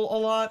that role a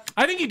lot?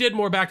 I think he did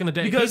more back in the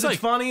day. Because He's it's like,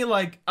 funny.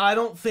 Like I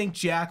don't think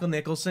Jack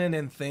Nicholson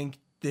and think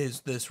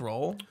this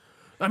role.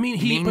 I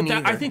mean, Me but that,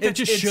 I neither. think that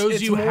just shows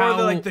it's you more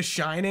how like The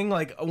Shining.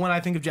 Like when I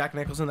think of Jack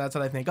Nicholson, that's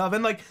what I think of.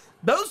 And like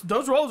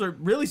those roles are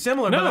really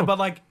similar. No. But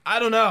like I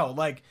don't know.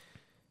 Like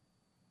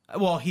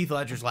well, Heath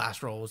Ledger's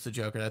last role was the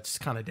Joker. That's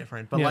kind of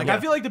different. But Yeah. like I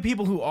feel like the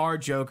people who are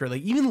Joker,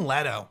 like even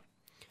Leto.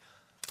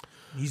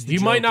 He's the you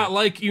might Joker. not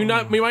like you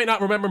might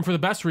not remember him for the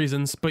best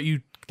reasons, but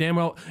you damn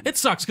well it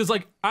sucks because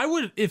like I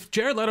would if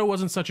Jared Leto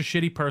wasn't such a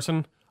shitty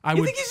person, I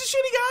You would. think he's a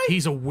shitty guy?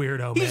 He's a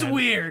weirdo. He's man.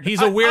 weird.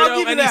 He's a weirdo. I'll give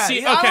you and that.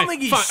 You see, I okay, don't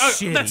think he's fine.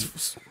 shitty.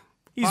 That's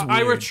He's I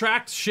weird.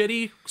 retract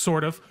shitty,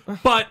 sort of,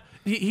 but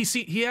he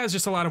has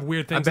just a lot of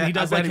weird things. bet- And he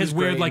does I bet like he his was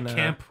weird great like in,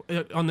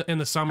 camp in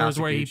the summers House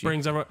of where he Gucci.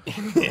 brings everyone.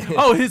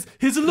 Oh, his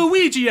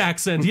Luigi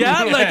accent,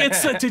 yeah. Like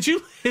it's did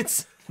you?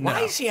 It's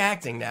Why is he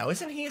acting now?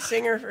 Isn't he a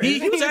singer?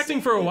 he was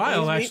acting for a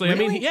while actually. I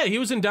Really? mean, yeah, he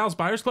was in Dallas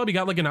Buyers Club. He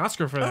got like an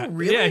Oscar for that.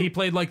 really? Yeah, he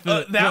played like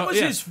the that was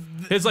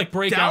his like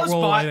breakout Dallas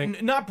role. I Buy-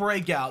 think. not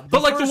breakout,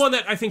 But like the first- one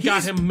that I think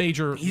got he's- him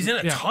major. He's in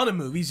a yeah. ton of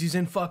movies. He's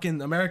in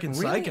fucking American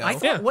Really? Psycho. I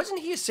thought Yeah. wasn't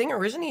he a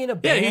singer? Isn't he in a Yeah,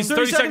 band? he's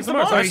 30 Seconds to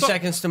Mars. 30 I saw-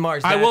 Seconds to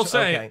Mars. I will That's-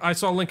 say, okay. I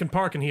saw Linkin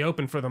Park and he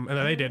opened for them, and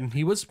they didn't.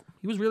 He was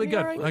really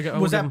good. right. I was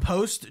will that give him-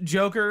 post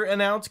Joker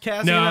announced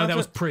casting? No, that announcement?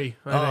 was pre.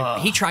 I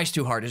think. He tries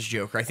too hard as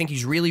Joker. I think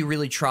he's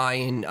really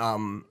trying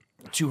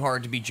too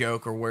hard to be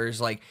Joker,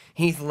 whereas like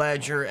Heath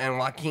Ledger and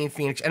Joaquin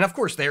Phoenix, and of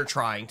course they're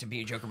trying to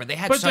be a Joker, but they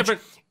had But such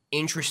different-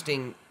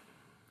 interesting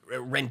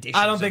renditions.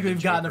 I don't of think the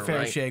we've gotten a Joker, fair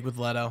right? shake with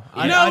Leto.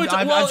 No, it's,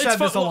 well, I've it's said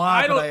this a fun-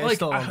 lot, I don't but I like.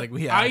 still don't think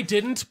we have. I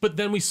didn't, but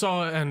then we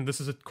saw, and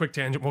this is a quick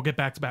tangent. We'll get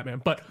back to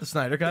Batman, but the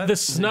Snyder Cut. the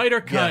Snyder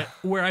cut,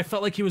 where I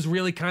felt like he was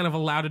really kind of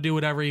allowed to do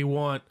whatever he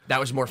want. That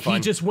was more fun. He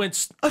just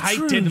went. I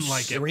didn't truce.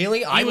 like it.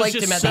 Really? I He was liked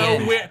just him at so the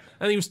end. weird,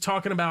 and he was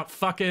talking about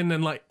fucking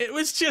and like it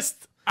was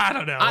just. I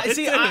don't know. I It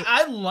see. didn't-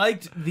 I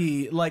liked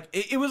the like.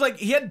 It was like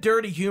he had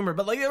dirty humor,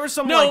 but like there was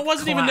some. No, like, it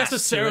wasn't even class to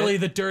necessarily it.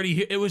 the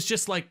dirty. It was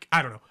just like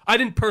I don't know. I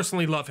didn't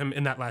personally love him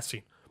in that last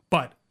scene,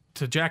 but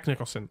to Jack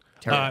Nicholson,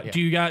 Terrible, yeah.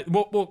 do you guys?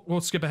 We'll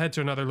skip ahead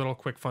to another little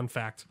quick fun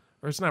fact,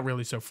 or it's not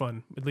really so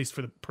fun, at least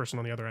for the person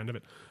on the other end of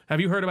it.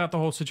 Have you heard about the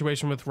whole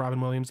situation with Robin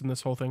Williams and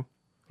this whole thing?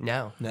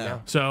 No.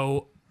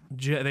 So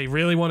they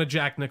really wanted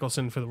Jack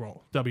Nicholson for the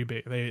role.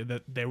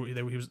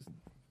 WB. He was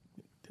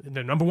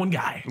their number one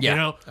guy. Yeah. You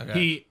know.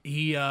 Okay.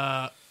 He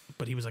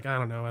but he was like, I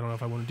don't know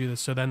if I want to do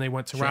this. So then they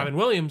went to Robin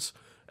Williams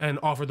and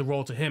offered the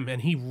role to him,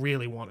 and he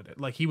really wanted it.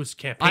 Like he was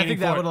campaigning. I think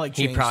for that it. would have like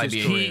He'd changed probably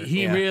his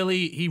be- career.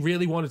 He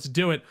really wanted to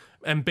do it,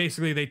 and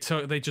basically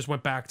they just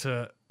went back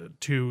to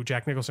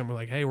Jack Nicholson. We're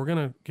like, hey, we're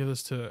gonna give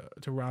this to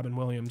Robin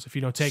Williams if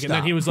you don't take it. And then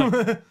Stop. he was like,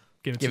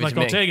 give it to Give it like to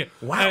I'll me. take it.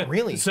 Wow, And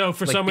really? So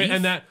for Like some reason, beef?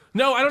 and that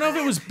no, I don't know if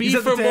it was beef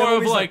at the or more table,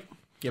 of he's like.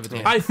 Give it to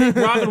me. I think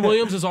Robin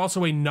Williams is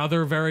also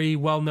another very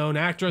well-known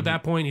actor at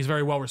that point. He's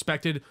very well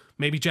respected.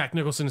 Maybe Jack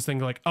Nicholson is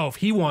thinking like, oh, if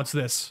he wants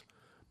this,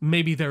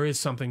 maybe there is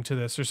something to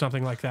this or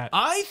something like that.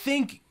 I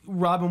think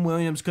Robin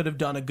Williams could have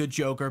done a good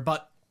Joker,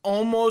 but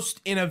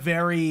almost in a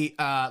very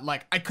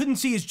like I couldn't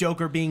see his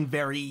Joker being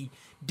very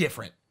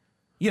different.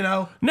 You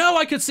know, No,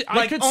 I could see. I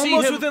like could see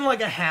almost him. within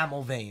like a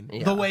Hamill vein,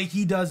 the way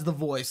he does the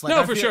voice. Like, No,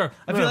 I for feel- sure.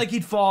 I feel Yeah. like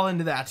he'd fall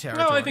into that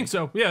territory. No, I think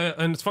so. Yeah,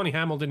 and it's funny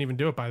Hamill didn't even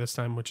do it by this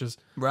time, which is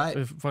Right.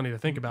 funny to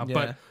think about. Yeah.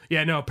 But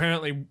yeah, no.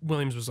 Apparently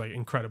Williams was like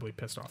incredibly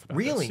pissed off about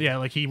Really? this. Yeah,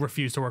 like he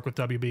refused to work with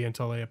WB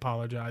until they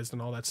apologized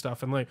and all that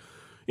stuff. And like,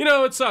 you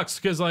know, it sucks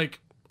because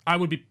like I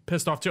would be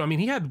pissed off too. I mean,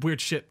 he had weird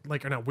shit,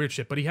 like or not weird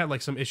shit, but he had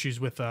like some issues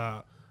with.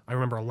 I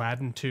remember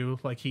Aladdin 2.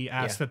 Like he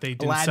asked that they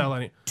didn't Aladdin sell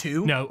any.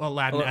 2? No,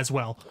 Aladdin as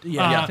well.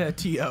 Yeah,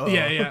 T.O.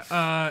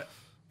 Yeah.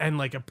 And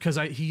like because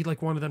he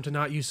like wanted them to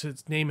not use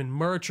his name in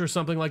merch or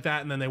something like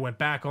that, and then they went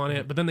back on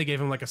it. But then they gave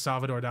him like a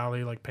Salvador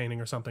Dali like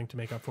painting or something to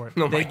make up for it.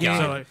 Oh my gave-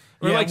 god. So, like,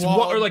 or Yeah, like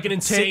Walt- or like an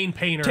insane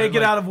painter. Take it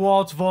like- out of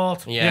Walt's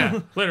vault.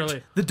 yeah.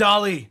 literally. The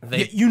Dolly.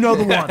 You know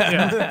the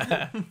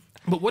one.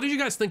 But what did you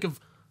guys think of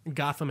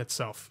Gotham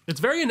itself? It's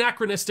very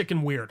anachronistic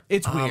and weird.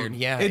 It's weird.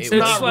 yeah, it's it was-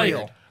 not It's like,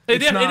 real.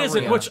 It, It's not it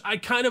isn't, real. which I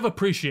kind of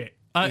appreciate.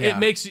 Yeah. It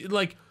makes you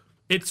like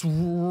it's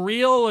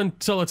real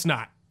until it's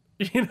not.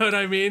 You know what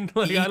I mean?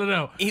 Like I don't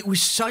know. It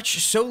was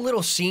so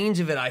little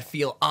scenes of it. I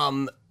feel.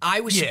 I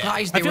was Yeah.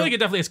 surprised. I They feel were, like it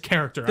definitely has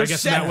character. I There's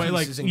guess in that way,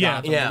 like pieces in yeah,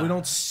 Gotham, Yeah. but we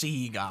don't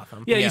see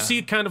Gotham. yeah, Yeah. you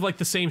see kind of like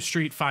the same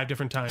street 5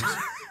 different times.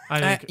 I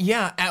think.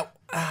 yeah.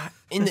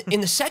 In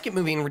the second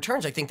movie in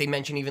Returns, I think they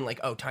mention even like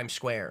Times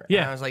Square.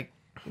 Yeah. And I was like,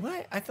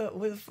 What? I thought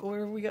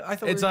where we go? I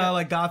thought It's we were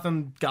like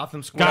Gotham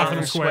Square.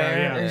 Gotham Square,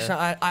 yeah. There's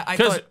not- I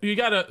Because thought you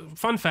got a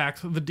fun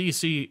fact: the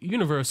DC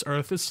universe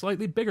Earth is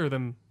slightly bigger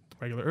than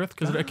regular Earth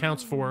because it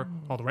accounts for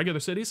all the regular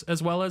cities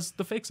as well as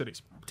the fake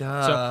cities. So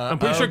I'm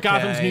pretty sure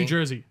Gotham's New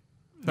Jersey,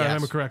 if I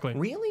remember correctly.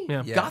 really?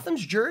 Yeah.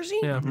 Gotham's Jersey?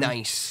 Yeah.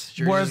 Nice.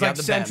 Jersey's Whereas got like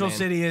the Central Batman.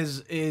 City is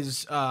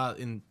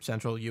in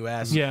Central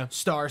U.S. Yeah.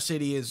 Star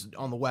City is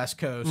on the West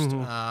Coast.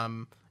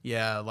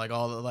 Yeah, like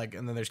all the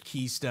and then there's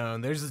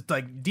Keystone. There's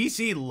like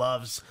DC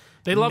loves.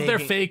 They love their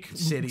making fake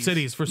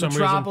cities for some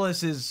reason.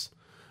 Metropolis is.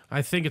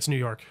 I think it's New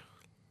York.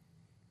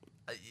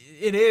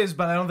 It is,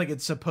 but I don't think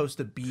it's supposed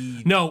to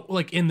be. No,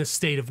 like in the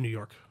state of New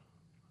York,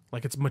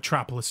 like it's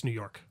Metropolis, New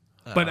York.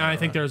 But I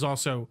think there's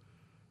also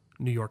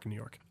New York, New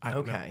York. I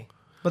don't know. Okay.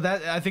 But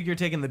that I think you're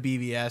taking the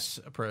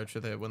BVS approach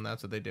with it when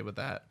that's what they did with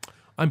that.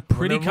 I'm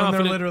pretty When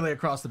confident. they're literally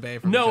across the bay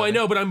from. each No, other. I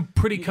know, but I'm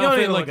pretty don't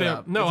need confident. to Like look it they're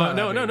up. no, It's not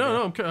no, that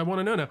no, big a no. I want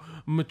to know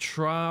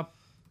now.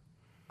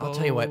 I'll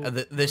tell you what,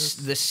 the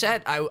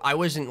set I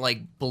wasn't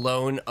like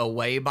blown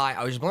away by.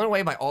 I was blown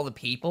away by all the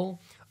people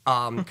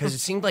because it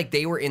seemed like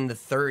they were in the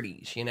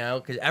 30s, you know,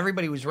 because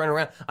everybody was running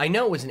around. I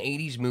know it was an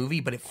 80s movie,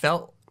 but it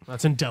felt.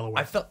 That's in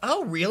Delaware. I felt.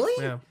 Oh, really?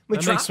 Yeah. That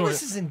makes Metropolis sort-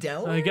 is in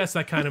Delaware. I guess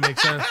that kind of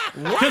makes sense.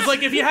 Because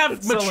like if you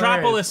have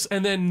Metropolis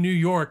and then New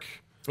York,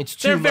 It's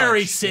too they're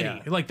very much, city.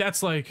 yeah. Like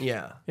that's like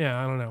Yeah.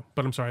 I don't know.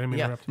 But I'm sorry, I didn't mean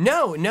to Yeah.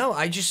 interrupt. No.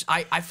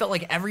 I felt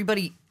like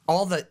everybody,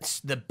 all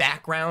the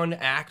background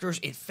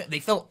actors, they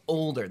felt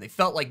older. They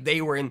felt like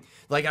they were in,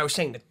 like I was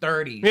saying, the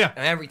 30s. Yeah.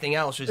 And everything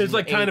else was. It's in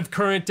like the kind 80s. of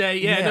current day.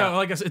 Yeah, Yeah. no,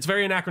 like I said, it's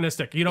very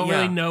anachronistic. You don't Yeah.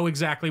 really know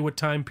exactly what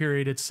time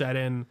period it's set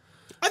in.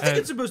 I think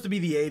it's supposed to be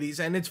the 80s,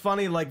 and it's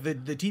funny, like, the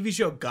TV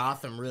show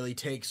Gotham really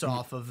takes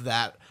off of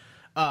that.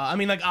 I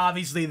mean, like,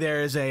 obviously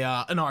there is an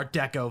Art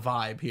Deco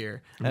vibe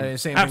here. Same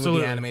thing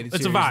Absolutely. with the animated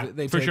It's a series. vibe,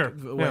 They for take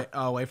sure.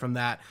 away from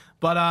that.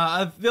 But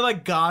I feel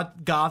like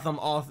Gotham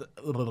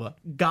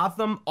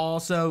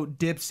also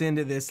dips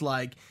into this,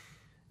 like,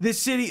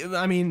 this city.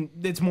 I mean,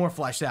 it's more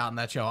fleshed out in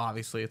that show,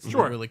 obviously. It's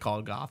Sure. really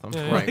called Gotham.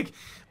 Yeah. Like,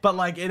 but,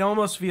 like, it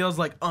almost feels,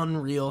 like,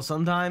 unreal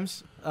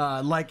sometimes.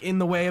 Like, in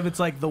the way of it's,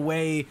 like, the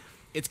way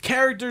its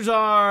characters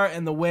are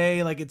and the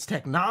way like its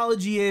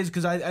technology is,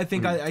 because I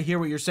think I hear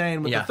what you're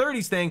saying with Yeah. the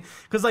 30s thing,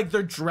 because like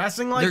they're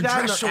dressing like They're that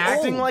and dressed they're so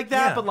acting old. like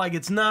that, Yeah. but like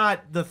it's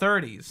not the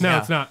 30s. No, Yeah.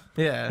 it's not.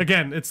 Yeah.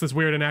 Again, it's this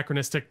weird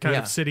anachronistic kind Yeah.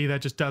 of city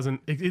that just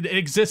doesn't it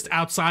exists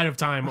outside of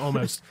time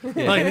almost.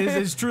 Like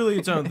it's truly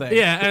its own thing.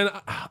 Yeah, and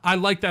I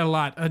like that a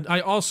lot. And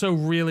I also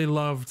really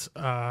loved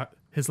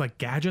his like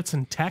gadgets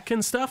and tech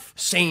and stuff.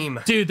 Same.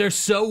 Dude, they're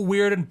so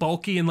weird and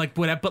bulky and like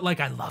whatever, but like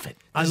I love it.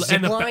 The and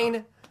zip ba-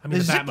 line. I mean,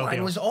 the the zip Batmobile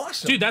line was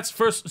awesome. Dude, that's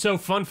first. So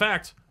fun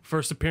fact: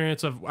 first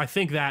appearance of I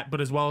think that,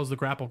 but as well as the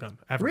grapple gun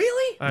ever.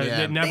 Really? Yeah.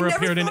 It never They never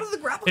appeared in. thought of the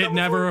grapple It gun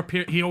never before?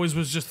 appeared. He always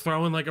was just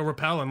throwing like a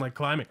rappel and like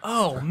climbing.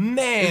 Oh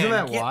man, Isn't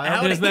that Get wild?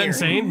 out of Isn't that here.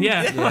 insane?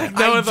 Yeah. Like,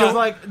 No, no, it's just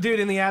like, dude,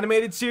 in the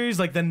animated series,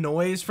 like the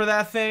noise for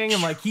that thing,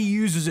 and like he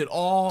uses it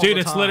all. dude, the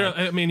it's time.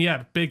 literally. I mean,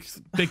 yeah, big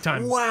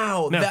time.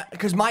 Wow, No.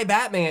 because my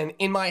Batman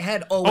in my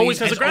head Always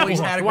has a grapple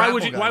always gun. had a Why grapple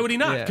would you? gun. Why would he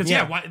not? Yeah. Because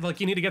Yeah. why?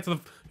 Like you need to get to the.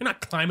 You're not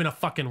climbing a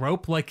fucking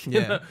rope. Like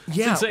Yeah. it's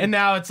Yeah. insane. And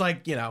now it's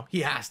like, you know, he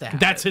has to have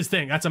That's it. his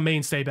thing. That's a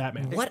mainstay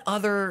Batman. What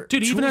other?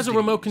 Dude, he even tools has a do you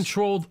remote use?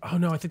 controlled. Oh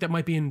no, I think that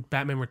might be in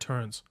Batman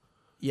Returns.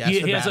 Yes, he,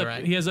 the he has a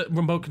Batarang. he has a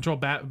remote control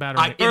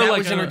batarang. Yeah, Or that like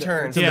was in a-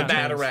 Returns. Yeah, The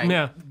Batarang.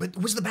 Yeah, But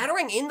was the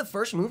Batarang in the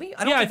first movie?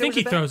 yeah. I think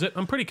he throws it.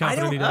 I'm pretty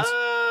confident he does.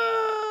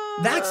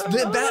 That's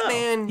the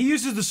Batman. He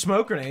uses the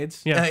smoke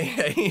grenades. Yeah.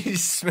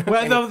 He's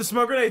Well, no, the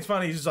smoke grenade's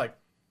funny. He's just like,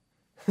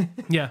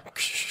 Yeah,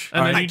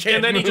 I and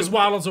can't then he move. just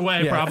waddles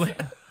away. Yeah. Probably.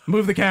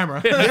 move the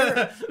camera.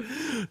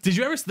 Did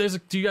you ever?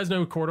 Do you guys know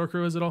who Corridor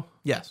Crew is at all?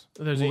 Yes.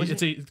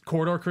 It's a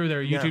Corridor Crew.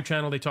 Their YouTube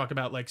channel. They talk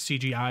about like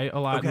CGI a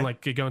lot and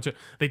like go into.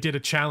 They did a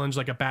challenge,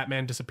 like a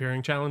Batman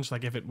disappearing challenge,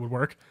 like if it would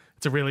work.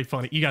 It's a really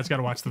funny. You guys got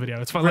to watch the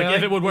video. It's fun. Like Really?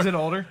 if it would work. Is it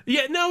older?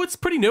 Yeah, no, it's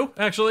pretty new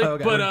actually.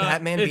 Okay. But Would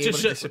Batman it be just able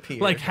to shows, disappear?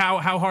 like how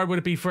hard would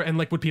it be for and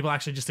like would people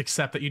actually just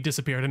accept that you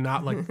disappeared and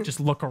not like just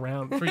look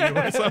around for you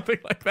or something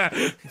like that?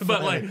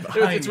 But like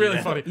it's really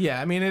funny.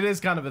 Yeah, I mean, it is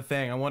kind of a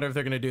thing. I wonder if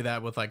they're going to do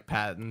that with like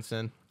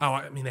Pattinson. Oh,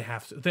 I mean they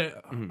have to.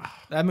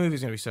 That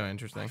movie's going to be so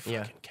interesting.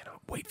 Yeah. Cannot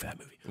wait for that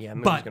movie. Yeah,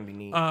 movie's but gonna be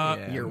neat.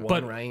 Yeah. Year one,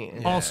 but right?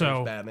 Yeah,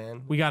 also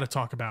Batman. we got to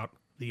talk about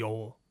the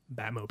old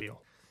Batmobile.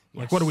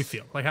 Like, what do we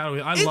feel? Like, how do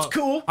we? It's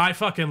cool. I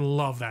fucking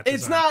love that.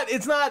 It's design.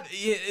 not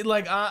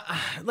like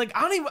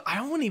I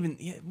won't even.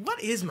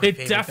 What is my? It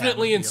favorite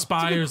definitely Batmobile?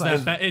 inspires It's a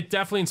good that. It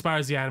definitely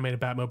inspires the animated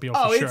Batmobile.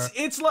 Oh, for sure.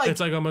 it's It's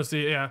like almost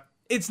yeah.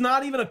 it's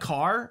not even a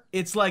car.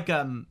 It's like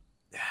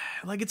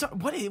it's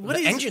what is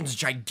The engine's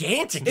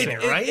gigantic It- there,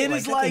 it- right? it Like,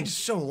 is that like- thing's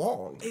so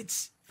long.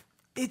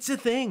 It's a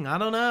thing. I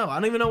don't know. I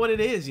don't even know what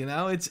it is. You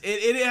know, it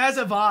has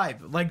a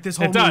vibe. Like this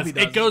whole It does. movie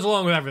does. It goes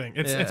along with everything.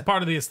 It's Yeah.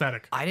 part of the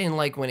aesthetic. I didn't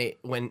like when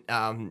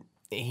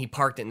he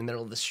parked it in the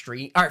middle of the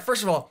street. All right,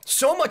 first of all,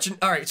 so much.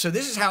 All right, so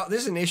this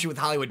is an issue with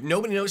Hollywood.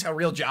 Nobody knows how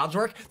real jobs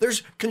work.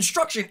 There's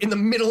construction in the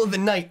middle of the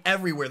night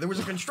everywhere. There was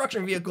a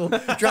construction vehicle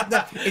dropped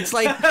down. It's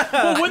like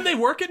Well, wouldn't they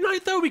work at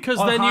night though? Because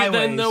On then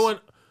highways. no one.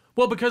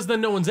 Well, because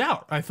then no one's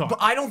out, I thought. But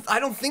I don't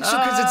think so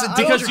because it's a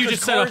danger. Because you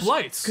just set up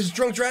lights. Because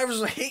drunk drivers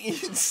will hit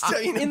you. And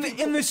stuff, you know,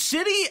 In the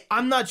city,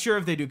 I'm not sure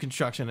if they do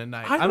construction at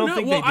night. I don't know.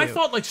 think Well, they do. I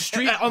thought like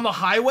street on the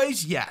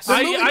highways, yes.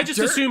 I just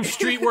assume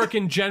street work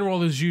in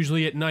general is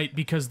usually at night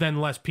because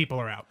then less people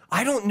are out.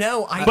 I don't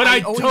know. But I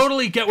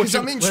totally get what because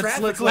you're- I'm in let's-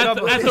 traffic. Let's like,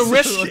 look up. at the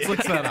risk- Let's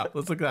look that up.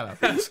 Let's look that up.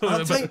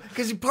 I'll tell you,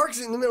 because he parks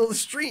in the middle of the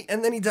street,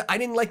 and then I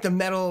didn't like the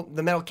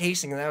metal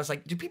casing, and I was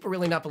like, do people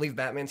really not believe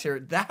Batman's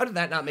here? How did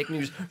that not make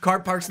news? Car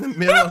parks in the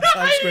middle of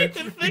Times Square,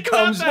 think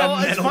becomes a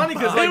about that. metal It's funny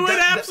 'cause, box. like, It would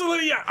that-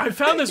 absolutely. Yeah, I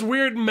found this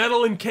weird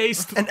metal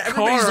encased and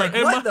everybody's car. like,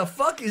 and what the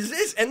fuck is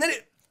this? And then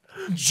it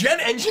jet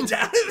engines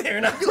out of there,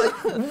 and I'd be like,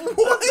 what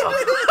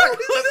the fuck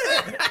is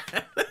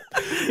that?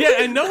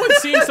 Yeah, and no one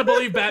seems to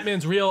believe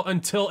Batman's real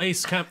until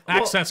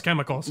Access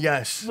Chemicals.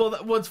 Yes. Well,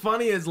 what's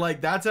funny is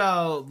like that's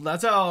how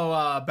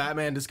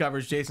Batman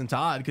discovers Jason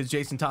Todd, because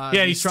Jason Todd.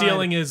 Yeah, he's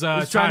stealing his, he's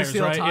trying to tires,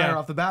 steal right? a tire Yeah.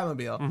 off the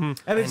Batmobile,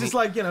 and it's just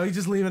like he's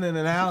just leaving it in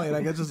an alley, and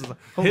I guess just like,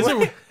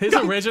 His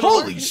original.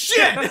 holy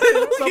shit,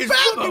 it's the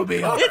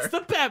Batmobile. It's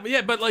the Batman.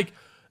 Yeah, but like,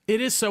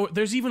 it is so.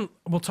 There's even.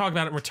 We'll talk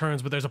about it in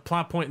Returns, but there's a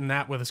plot point in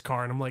that with his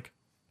car, and I'm like,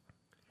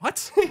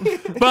 what?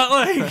 But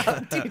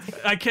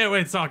like, I can't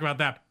wait to talk about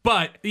that.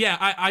 But yeah,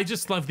 I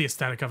just love the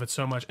aesthetic of it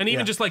so much, and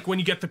even just like when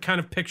you get the kind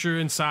of picture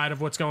inside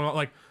of what's going on,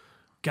 like,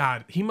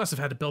 God, he must have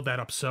had to build that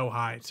up so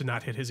high to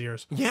not hit his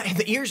ears. Yeah, and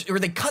the ears, or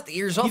they cut the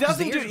ears off. He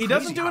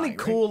doesn't do any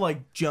cool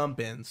like jump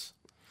ins.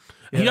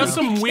 He does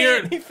some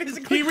weird. He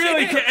physically He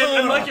really can't. can.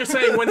 And like you're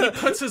saying, when he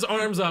puts his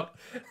arms up,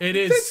 it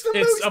is. That's the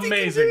It's most he can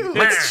amazing.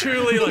 do. It's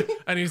truly like,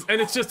 and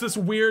it's just this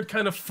weird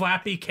kind of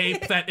flappy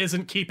cape that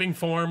isn't keeping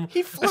form.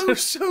 He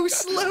flows so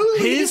slowly.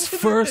 His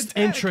first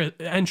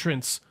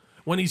entrance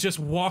when he's just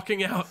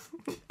walking out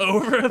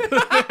over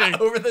the thing.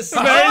 over the Very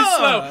side.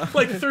 slow,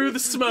 like through the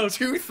smoke.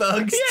 Two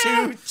thugs,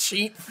 Yeah. two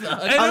cheat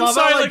thugs. And I I'm love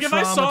sorry, how, like if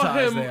I saw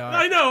traumatized him, they are.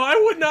 I know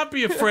I would not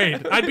be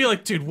afraid. I'd be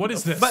like, dude, what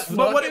is this? But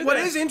what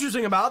is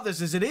interesting about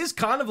this is it is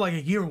kind of like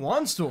a year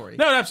one story.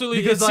 No,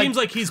 absolutely. Because, It like- seems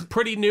like he's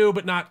pretty new,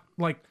 but not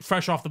like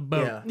fresh off the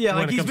boat. Yeah. Yeah, when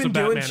like it he's comes to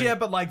been doing Batmaning. shit,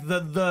 but like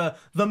the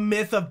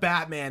myth of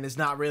Batman is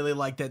not really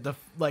like that.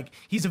 Like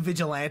he's a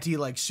vigilante,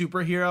 like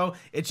superhero.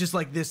 It's just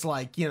like this,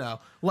 like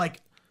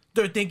like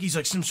they think he's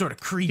like some sort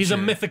of creature. He's a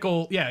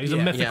mythical, he's a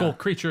mythical Yeah.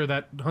 creature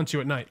that hunts you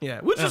at night. yeah,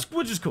 which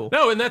is cool.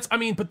 No, and that's, I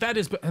mean, but that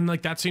is, and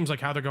like that seems like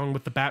how they're going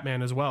with the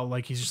Batman as well.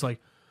 Like he's just like,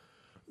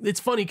 it's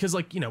funny because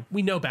like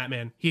we know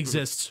Batman, he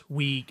exists,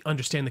 we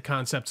understand the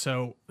concept,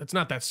 so it's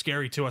not that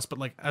scary to us. But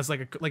like as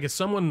as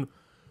someone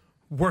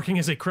working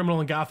as a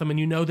criminal in Gotham,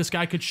 and this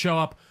guy could show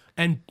up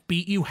and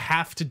beat you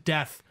half to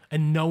death.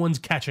 And no one's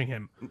catching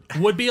him.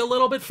 Would be a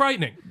little bit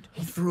frightening.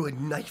 He threw a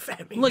knife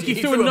at me. Like, dude.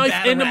 he threw a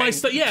knife into my batarang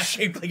stuff. Yeah.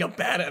 shaped like a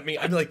bat at me.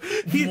 I'd be like,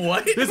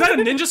 what? Is that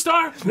a ninja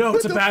star? No,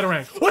 it's a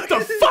batarang. What the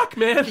fuck,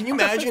 man? Can you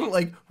imagine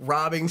like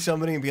robbing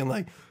somebody and being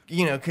like,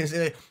 because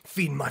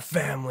feeding my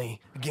family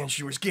against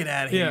yours, get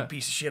out of here, Yeah. you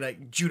piece of shit. I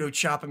judo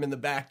chop him in the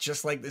back,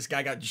 just like this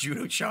guy got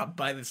judo chopped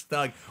by this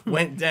thug,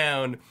 went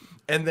down,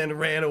 and then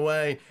ran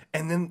away.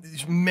 And then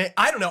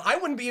I don't know. I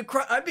wouldn't be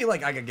I'd be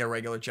like, I could get a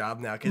regular job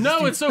now.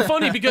 No, it's so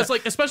funny because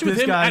like, especially with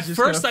This him, guy's at just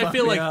first gonna I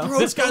feel fuck me like up.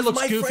 this guy Broke looks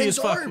my goofy as friend's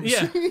fuck. arms.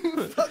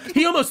 Yeah,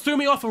 he almost threw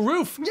me off a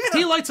roof. Yeah.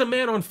 He lights a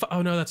man on fire.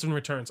 Oh no, that's in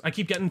Returns. I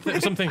keep getting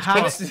some things How-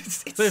 crossed.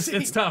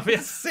 It's tough.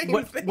 Yeah.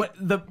 What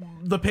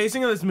the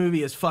pacing of this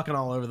movie is fucking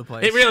all over the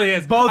place. It really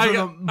is. Both I, of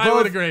them. I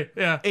would both agree.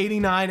 Yeah.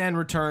 89 and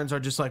Returns are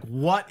just like,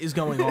 what is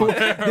going on?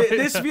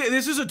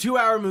 This is a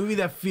 2-hour movie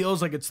that feels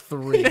like it's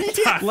 3. It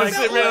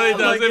really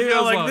does. Like, It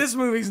feels like long. this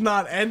movie's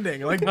not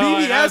ending. Like I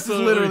BVS is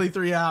absolutely- literally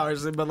 3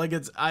 hours, but like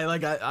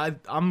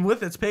I'm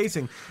with its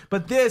pacing.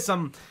 But this, I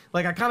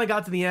kind of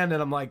got to the end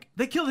and I'm like,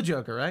 they kill the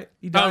Joker, right?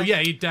 He Oh dies. yeah,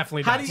 he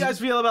definitely does. How do you guys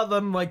feel about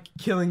them like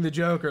killing the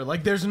Joker?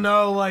 Like, there's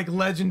no like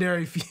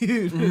legendary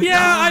feud.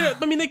 Yeah,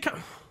 I mean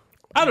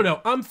I don't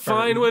know. I'm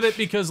fine with it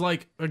because,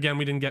 like, again,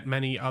 we didn't get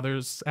many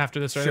others after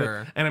this. Right?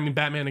 Sure. And I mean,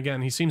 Batman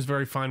again. He seems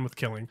very fine with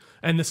killing,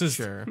 and this is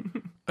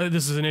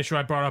this is an issue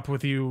I brought up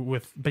with you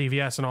with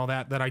BVS and all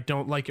that. That I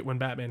don't like it when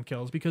Batman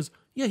kills because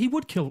he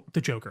would kill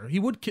the Joker. He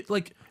would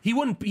he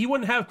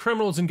wouldn't have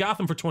criminals in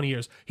Gotham for 20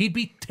 years. He'd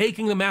be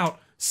taking them out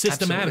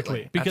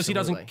systematically because he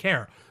doesn't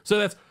care. So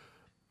that's.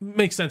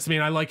 Makes sense to me,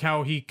 and I like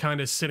how he kind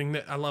of sitting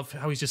there. I love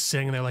how he's just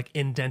sitting there, like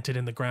indented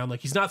in the ground,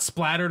 like he's not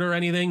splattered or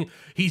anything.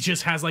 He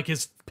just has like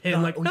his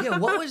pin, like yeah,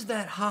 what was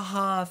that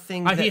haha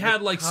thing? he that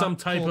had the like cop some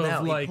type pulled of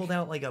out? like He pulled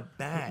out like a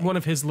bag. one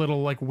of his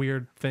little like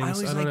weird things. I I,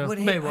 was don't like, know. what?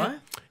 Wait, what?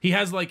 He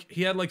had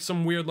like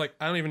some weird like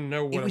I don't even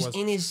know what It was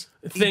in his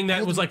thing he that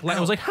pulled was like it it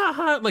was out. like ha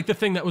ha like the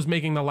thing that was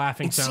making the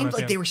laughing It sound. seemed at the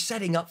like end. they were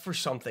setting up for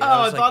something. Oh,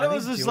 I was like, thought are it they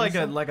was just doing like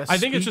something? a. I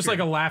think it's just like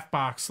a speaker. laugh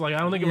box. Like I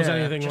don't think it was Yeah,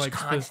 anything Just like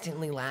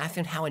constantly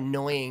laughing. How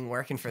annoying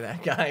working for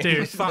that guy. dude.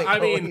 Just, like, I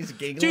mean, always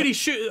giggling.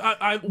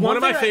 dude, one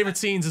of my thing favorite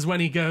scenes is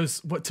when he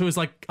goes to his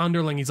like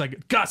underling. He's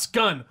like, Gus,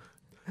 gun.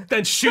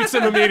 then shoots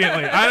him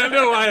immediately. I don't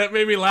know why that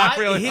made me laugh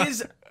really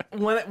hard.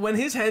 When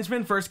his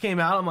henchmen first came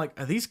out, I'm like,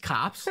 are these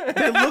cops? They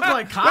look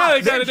like Yeah,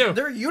 cops. they kind of do.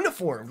 They're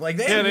uniformed. Like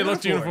They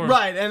looked uniform.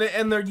 Right,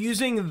 and they're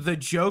using the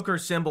Joker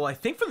symbol, I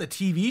think, from the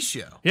TV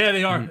show. Yeah,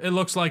 they are. It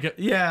looks like it.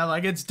 Yeah,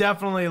 like it's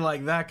definitely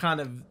like that kind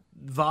of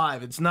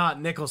vibe. It's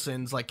not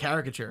Nicholson's like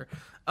caricature.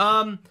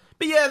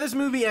 But yeah, this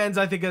movie ends,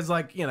 I think, as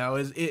like, you know,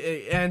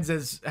 it ends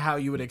as how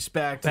you would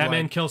expect.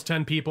 Batman like, kills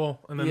 10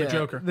 people, and then the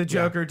Joker. The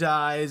Joker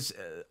dies.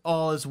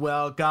 All is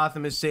well.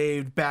 Gotham is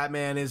saved.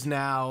 Batman is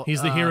now.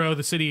 He's the hero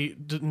the city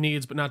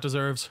needs but not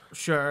deserves.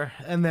 Sure.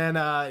 And then,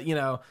 you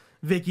know,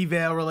 Vicky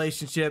Vale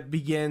relationship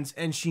begins,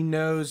 and she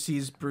knows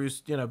he's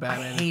Bruce. You know,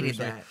 Batman. I hated Bruce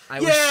that. Wayne. I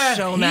was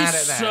so mad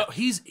at that. So,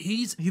 he's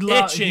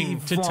lo- itching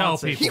he to tell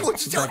flaunts it. people. He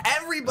wants to tell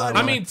everybody.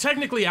 I mean,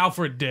 technically,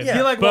 Alfred did.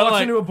 He like but,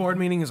 walks into a board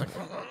meeting. He's like,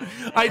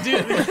 I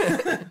did.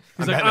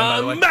 He's like, Batman,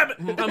 by the way.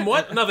 Batman. I'm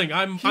what? Nothing.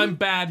 I'm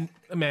bad,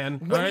 man.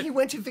 All when right? he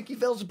went to Vicky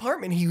Vale's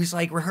apartment, he was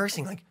like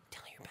rehearsing, like,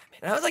 tell her you're Batman.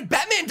 And I was like,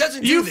 Batman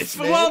doesn't do this,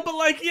 man. Well, but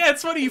like, yeah,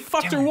 it's funny. You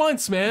fucked her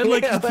once, man.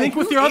 Like, Yeah, you think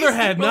with who your other is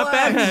head, he? not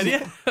that Relax.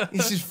 head. Yeah.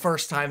 This is his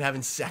first time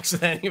having sex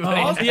with anybody.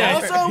 Also- Yeah,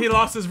 Also- he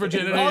lost his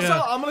virginity. also,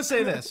 yeah. I'm gonna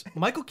say this: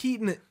 Michael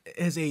Keaton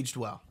has aged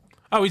well.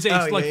 Oh, he's aged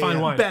Oh, like yeah, fine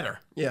yeah. wine. Better.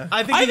 Yeah.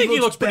 I think he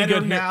looks pretty better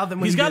good now here. than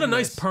when He's he got did a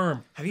nice this.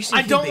 perm. Have you seen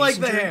I don't Kim like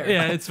the Basinger? hair.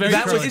 Yeah, it's very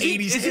That was curly. 80s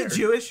Is hair. it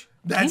Jewish?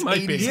 That's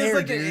might be. 80s He He has hair,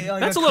 like dude.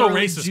 a little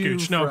curly racist, Jew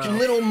Gooch. No. fro.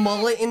 Little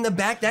mullet in the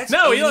back. That's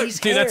No, 80s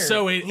dude, that's hair.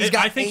 so. He's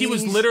got I think he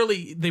was 80s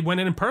literally. They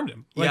went in and permed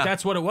him. Like Yeah.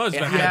 that's what it was. It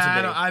back had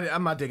then. to Yeah, be.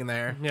 I'm not digging the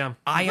hair. Yeah.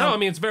 I, No, I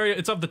mean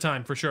it's of the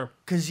time for sure.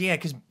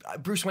 Because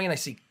Bruce Wayne, I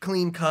see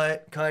clean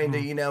cut, kind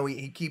of, you know,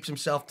 he keeps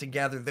himself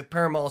together. The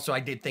perm also, I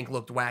did think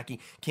looked wacky.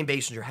 Kim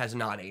Basinger has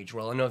not aged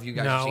well. I don't know if you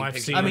guys No, have seen I've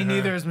pictures. seen I mean, her.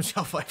 neither is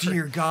Michelle Pfeiffer.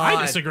 Dear God,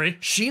 I disagree.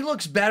 She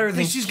looks better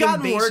than She's Kim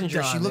gotten work Basinger.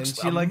 done. She looks and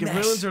she like a it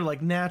mess. ruins her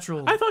like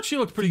natural. I thought she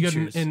looked pretty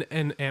Features. good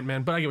in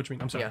Ant-Man, but I get what you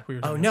mean. I'm sorry. Yeah. We were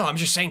Oh talking no, I'm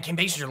just saying Kim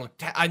Basinger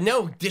looked. I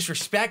know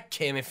disrespect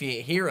Kim if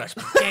you hear us.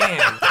 But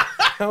damn,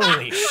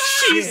 holy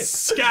She's shit!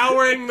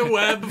 scouring the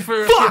web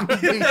for.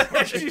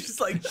 She's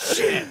just like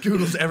shit.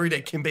 Google's every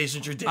day. Kim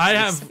Basinger did. I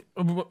this.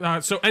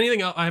 have so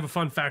anything else. I have a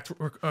fun fact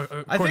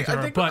according I think, to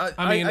her. But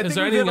I mean, I is think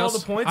there we've hit anything all else?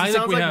 the points. I It think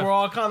sounds we like have. we're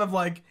all kind of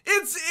like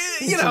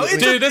you know, it's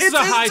Dude, this is a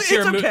high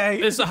tier movie.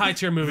 okay. This is a high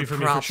tier movie for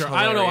me for prop's sure.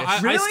 I don't know. I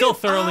hilarious. still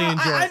thoroughly Really?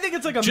 enjoy. I it. think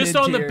it's like a just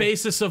on the mid-tier.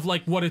 basis of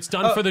like what it's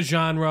done for the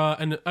genre.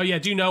 And oh yeah,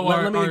 do you know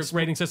Let me our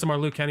explain. rating system, our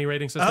Luke Kenny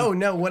rating system? Oh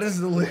no, what is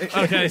the list?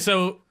 Okay,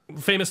 so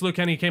famous Luke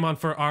Kenny came on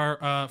for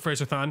our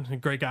Fraser-thon, a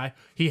great guy.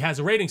 He has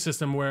a rating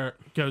system where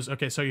it goes,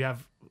 okay, so you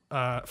have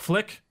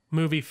flick,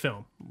 movie,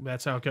 film.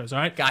 That's how it goes, all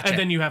right? Gotcha. And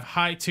then you have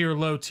high tier,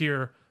 low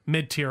tier,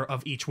 mid tier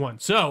of each one.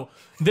 So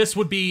this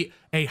would be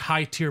a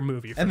high tier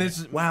movie. For And me. this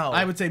is Wow.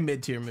 I would say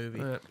mid tier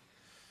movie.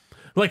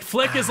 Like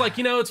flick is like,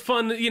 you know, it's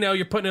fun, you know,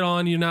 you're putting it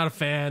on, you're not a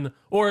fan.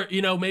 Or,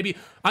 you know, maybe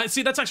I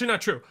see that's actually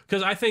not true.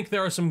 Because I think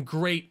there are some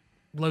great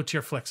low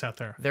tier flicks out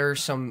there.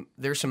 There's some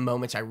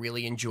moments I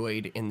really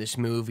enjoyed in this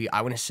movie.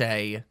 I want to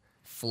say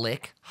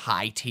flick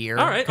high tier.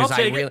 All right, I'll 'cause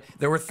take it.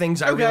 there were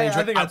things I Okay, really I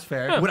enjoyed. think that's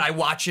fair. Would I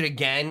watch it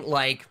again?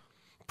 Like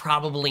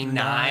probably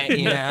not.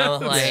 You know,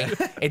 like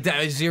it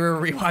does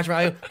zero rewatch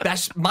value.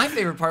 My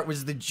favorite part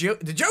was the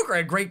Joker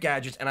had great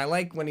gadgets, and I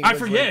like when he. I was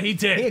forget, like- he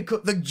did. had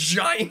the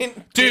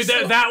giant. Dude,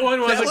 that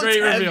one was that a looked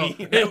great heavy.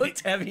 reveal. That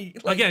looked heavy.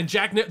 Like, Again,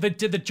 they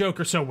did the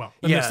Joker so well.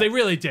 In Yeah. this. They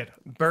really did.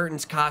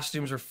 Burton's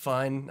costumes are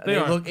fun. They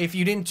are. Look. If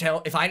you didn't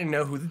tell, if I didn't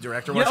know who the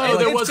director was, You know, Oh,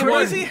 there it's was one-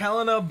 crazy.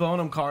 Helena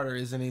Bonham Carter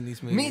isn't in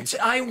these movies. me too,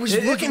 I was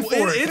It- looking it's-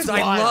 for it it's because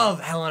I wild.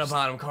 love Helena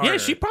Bonham Carter. Yeah,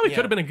 she probably Yeah.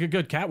 could have been a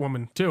good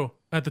Catwoman too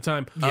at the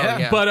time.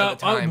 Yeah. But at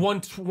the time.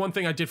 one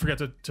thing I did forget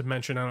to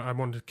mention, I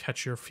wanted to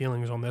catch your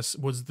feelings on this,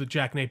 was the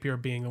Jack Napier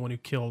being the one who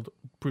killed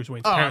Bruce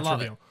Wayne's I parents love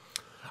reveal.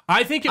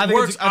 I think it I think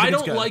works. it's- I think I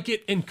it's don't good. like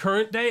it in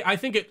current day. I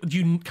think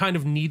you kind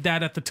of need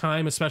that at the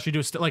time, especially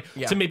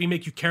to maybe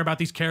make you care about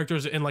these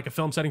characters in like a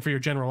film setting for your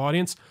general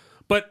audience.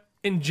 But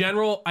in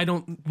general, I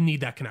don't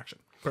need that connection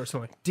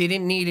personally.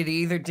 Didn't need it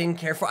either. Didn't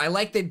care for. I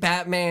like that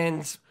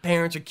Batman's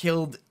parents are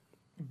killed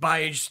by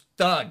a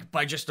thug,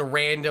 by just a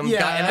random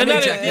Yeah, guy. and I And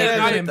think that, Jack yeah,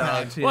 Nicholson's I- a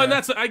impact, thug. yeah. Well, and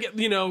that's I get.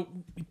 You know,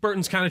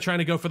 Burton's kind of trying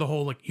to go for the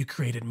whole like you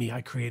created me,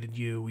 I created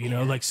you. You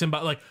know, like Simba.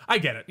 Like I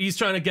get it. He's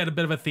trying to get a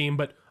bit of a theme,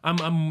 but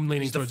I'm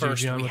leaning The towards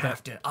first, Eugene we with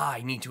have that. to.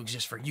 I need to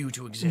exist for you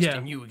to exist, Yeah.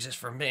 and you exist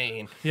for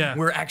me. And Yeah.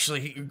 we're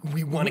actually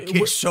we want to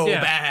kiss so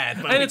yeah. bad,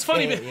 but And we it's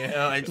funny, can't, but- you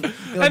know, I feel like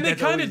And they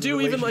that's kind always of the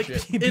do even like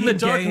relationship. in the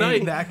Dark Gay Knight.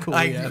 ain't that cool.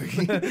 I yeah.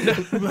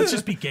 agree. Let's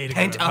just be gay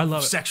together. Pent I up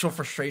love it. sexual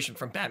frustration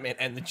from Batman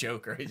and the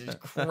Joker. It's just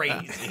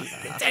crazy.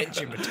 The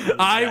tension between these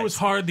I guys. was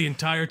hard the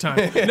entire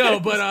time. No,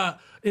 but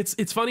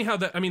it's funny how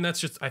that. I mean, that's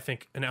just I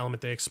think an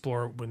element they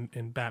explore when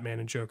in Batman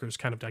and Joker's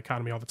kind of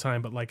dichotomy all the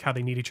time. But like how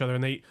they need each other,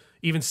 and they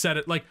even said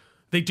it like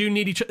they do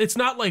need each other. It's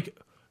not like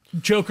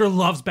Joker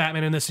loves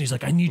Batman in this, and he's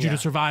like, I need you to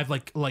survive,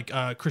 like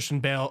Christian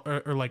Bale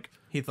or like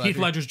Heath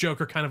Ledger's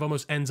Joker kind of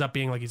almost ends up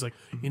being like he's like,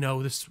 you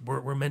know, this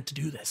we're meant to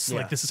do this.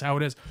 Like this is how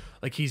it is.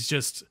 Like he's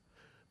just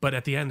But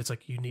at the end, it's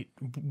like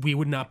we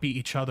would not be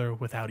each other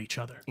without each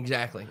other.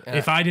 Exactly.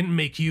 If I didn't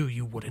make you,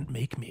 you wouldn't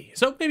make me.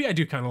 So maybe I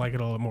do kind of like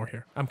it a little more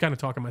here. I'm kind of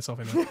talking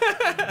myself into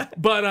it.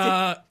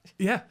 But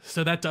yeah,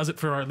 so that does it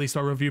for at least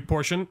our review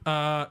portion.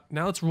 Now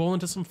let's roll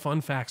into some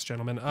fun facts,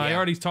 gentlemen. I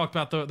already talked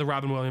about the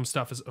Robin Williams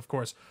stuff, of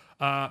course.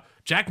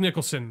 Jack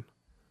Nicholson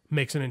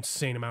makes an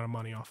insane amount of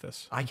money off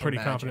this. I'm pretty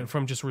confident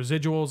from just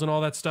residuals and all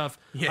that stuff.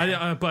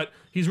 Yeah. But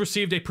he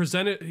received a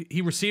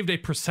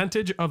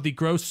percentage of the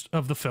gross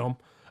of the film.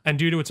 And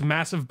due to its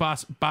massive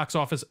box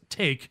office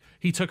take,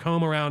 he took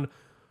home around,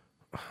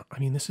 I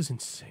mean, this is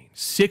insane,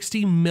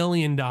 $60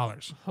 million.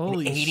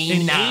 Holy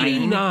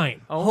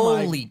 89. Oh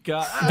Holy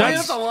God.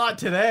 That's a lot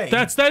today.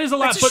 That is a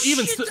lot, That's but a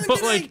even shit ton but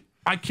today. like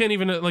I can't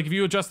even like if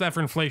you adjust that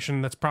for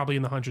inflation, that's probably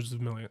in the hundreds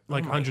of million,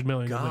 like 100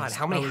 million. at God, least.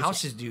 how many At least.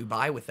 houses do you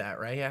buy with that,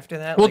 right? After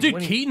that? Well, Like, dude, what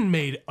do you- Keaton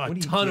made a do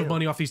you ton of do?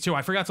 money off these too.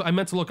 I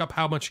meant to look up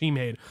how much he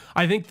made.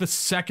 I think the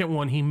second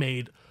one he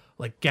made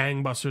like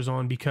gangbusters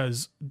on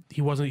because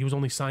he was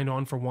only signed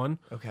on for one.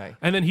 Okay.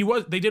 And then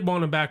they did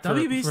want him back.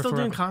 WB for still doing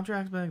forever.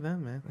 contracts back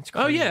then, man.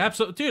 Oh yeah,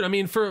 absolutely, dude. I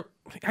mean,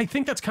 I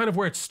think that's kind of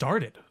where it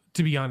started,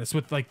 to be honest,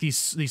 with like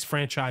these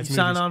franchise movies.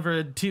 Sign on for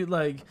a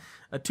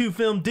two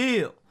film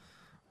deal.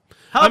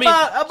 How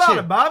about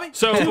it, Bobby?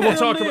 So Two we'll film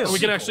talk deal. about. We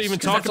can actually even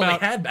 'Cause talk that's all about.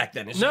 they had back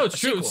then. is No, a it's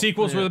true. sequel.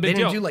 Sequels were the They big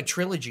didn't deal. do like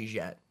trilogies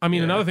yet. I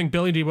mean, another thing,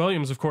 Billy D.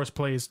 Williams, of course,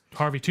 plays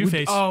Harvey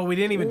Two-Face. Oh, we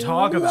didn't even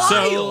talk about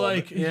so it. wild.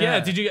 like, Yeah. yeah.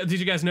 Did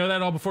you guys know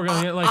that all before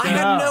going in? Like, I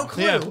had no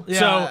clue. Yeah. Yeah,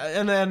 So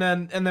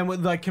and then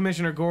with like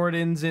Commissioner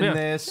Gordon's in Yeah.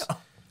 this.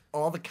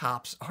 All the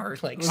cops are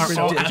like Are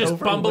so all just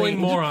bumbling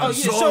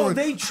morons. Oh, yeah, so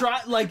they try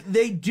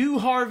they do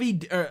Harvey.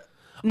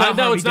 Not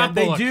no, Harvey it's not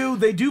Dent. Bullock.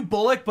 They do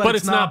Bullock, but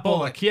it's not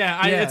Bullock.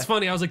 Yeah, it's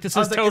funny. I was like, this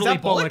I is was like, is totally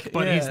that Bullock? Bullock,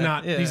 but he's Yeah,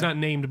 not. yeah. He's not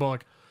named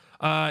Bullock.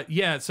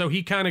 Yeah, so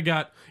he kind of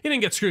he didn't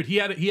get screwed. He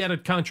had a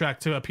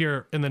contract to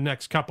appear in the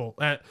next couple,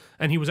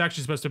 and he was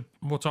actually supposed to.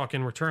 We'll talk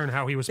in return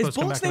how he was Is supposed to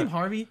come Bullock's back. name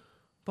Harvey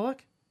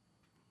Bullock?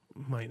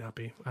 Might not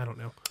be. I don't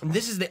know.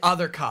 This is the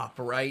other cop,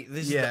 right?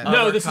 This is Yeah. the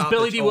No, other this is cop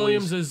Billy that's D. always-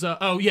 Williams. Is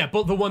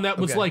but the one that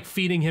was Okay. like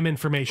feeding him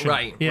information.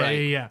 Right, Yeah, right.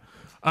 yeah.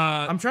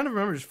 I'm trying to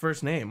remember his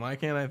first name. Why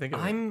can't I think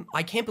of it?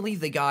 I can't believe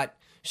they got.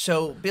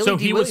 So Billy So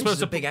D. he was Williams supposed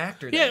is a to big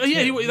actor. Yeah, then,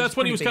 yeah. too. That's He's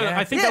when he a was pretty kind big of.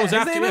 I actor. think Yeah, that was his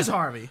after. name is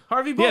Harvey.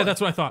 Harvey Bullock. Yeah, that's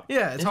what I thought.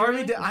 Yeah, it's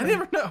Harvey. I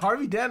never know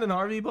Harvey Dent and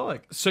Harvey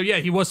Bullock. So yeah,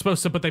 he was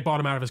supposed to, but they bought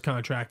him out of his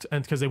contract,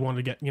 and because they wanted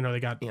to get, they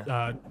got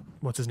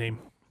what's his name?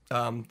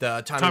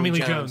 The Tommy Lee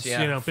Jones,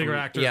 yeah, bigger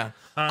actor. Yeah,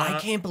 I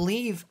can't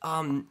believe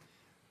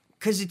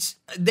because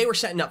they were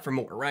setting up for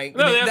more, right?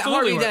 No, they That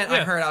absolutely Harvey were, Dent, yeah. I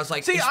heard, I was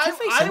like, See, is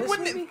Two-Face I in this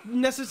movie? wouldn't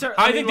necessarily.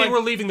 I think they were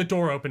leaving the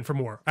door open for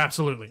more.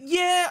 Absolutely.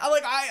 Yeah,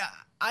 like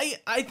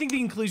I think the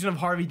inclusion of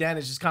Harvey Dent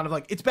is just kind of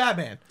like it's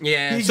Batman.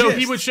 Yeah. He So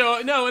he exists. would show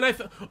and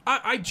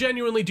I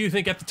genuinely do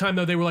think at the time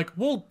though they were like,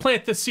 we'll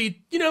plant the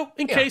seed,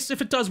 in case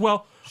if it does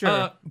well.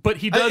 Sure. But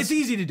he does. It's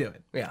easy to do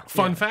it. Yeah.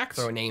 Fun fact.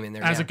 Throw a name in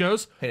there, as yeah. it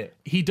goes. Hit it.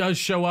 He does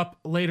show up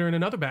later in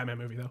another Batman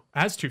movie though,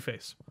 as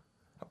Two-Face.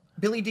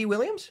 Billy D.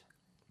 Williams.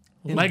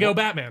 Lego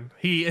Batman.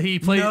 He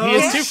plays. No he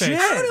is shit. Two-Face.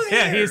 Out of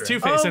Yeah, he is here.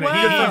 Two-Face Oh, in it.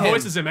 wow. He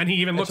voices him, and he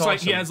even looks like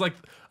he awesome. has like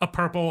a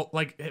purple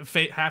like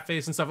half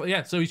face and stuff.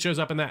 Yeah, so he shows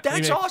up in that.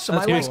 That's He awesome.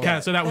 I he like was that.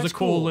 cast- So that was That's a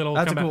cool cool. little.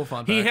 That's a comeback. cool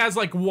fun He fact. has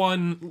like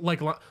one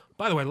like.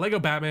 By the way, Lego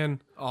Batman.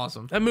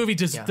 Awesome. That movie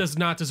just does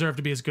not deserve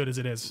to be as good as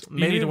it is. You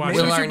Maybe- need to watch maybe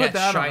it. Will we should Arnett's put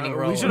that on. shining We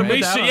role, should have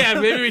right? put that on. Yeah,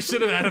 maybe we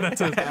should have added that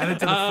to Add it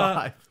to the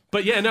 5.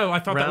 But yeah, no, I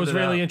thought that Round was it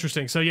really out.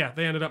 interesting. So yeah,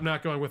 they ended up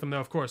not going with him though,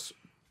 of course.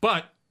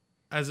 But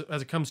as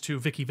it comes to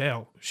Vicky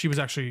Vale, she was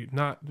actually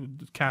not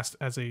cast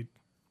as a.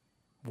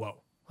 Whoa,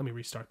 let me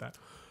restart that.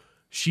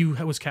 She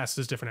was cast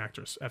as different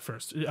actors at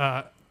first.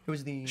 Who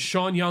was the?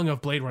 Sean Young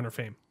of Blade Runner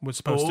fame was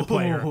supposed to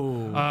play her,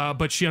 Oh.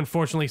 but she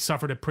unfortunately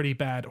suffered a pretty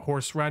bad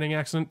horse riding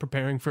accident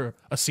preparing for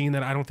a scene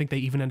that I don't think they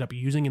even end up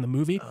using in the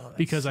movie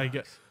because I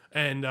get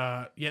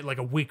like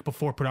a week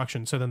before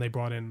production. So then they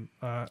brought in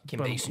Kim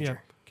but, Basinger. yeah,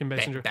 Kim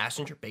Basinger.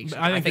 Basinger.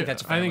 I think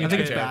that's a I think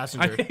Family it's Guy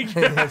Bassinger. joke. I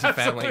think That's a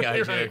Family Guy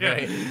absolutely joke, yeah.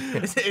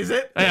 right? Is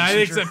it? Yeah, I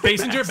think it's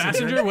Basinger,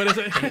 Bassinger. What is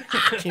it?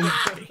 Kim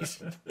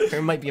Basinger.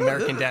 It might be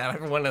American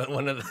Dad. One of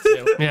the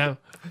two. Yeah,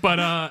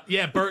 but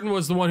Burton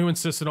was the one who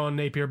insisted on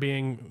Napier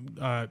being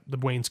the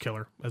Wayne's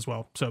killer as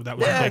well. So that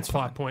was a big it's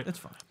plot fine. point. It's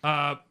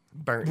fine.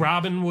 Burton.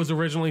 Robin was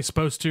originally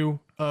supposed to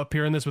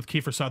appear in this with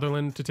Kiefer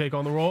Sutherland to take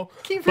on the role,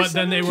 Kiefer but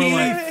then they were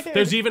Sutherland. like,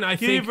 "There's even I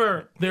think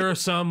Kiefer. there are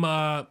some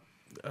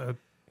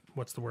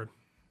what's the word?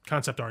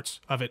 Concept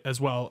arts of it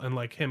as well, and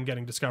like him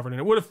getting discovered, and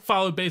it would have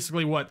followed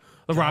basically what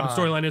the Robin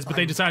storyline is, but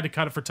they decided to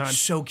cut it for time.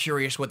 So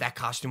curious what that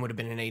costume would have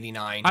been in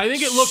 '89. I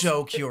think it looked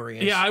so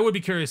curious. Yeah, I would be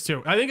curious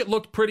too. I think it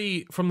looked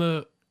pretty from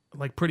the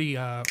pretty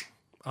what's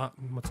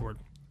the word?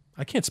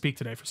 I can't speak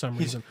today for some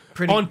reason.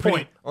 pretty- on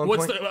point. on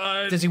What's point.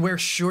 the Does he wear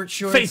short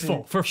shorts? Faithful,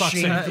 and for fuck's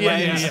shaved sake. Yeah,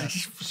 yeah, legs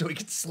yeah. So he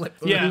could slip.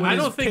 Yeah, through I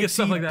his- don't think it's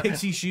stuff like that.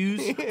 Pixie shoes.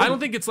 I don't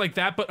think it's like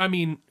that, but I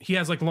mean, he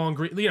has like long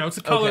green. It's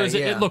the colors.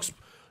 yeah.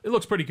 It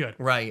looks pretty good.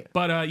 Right.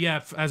 But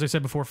as I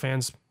said before,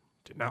 fans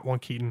did not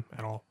want Keaton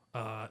at all.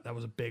 That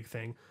was a big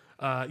thing.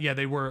 yeah,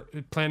 they were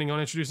planning on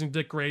introducing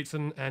Dick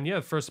Grayson, and yeah,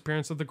 first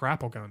appearance of the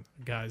grapple gun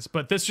guys.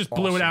 But this just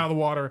blew it out of the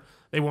water.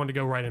 They wanted to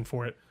go right in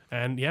for it.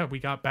 And yeah, we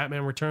got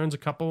Batman Returns a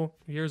couple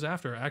years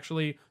after.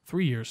 Actually,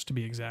 3 years to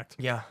be exact.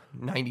 Yeah,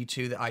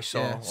 92 that I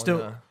saw.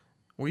 Still,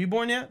 were you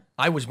born yet?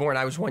 I was born.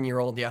 I was 1 year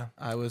old. Yeah,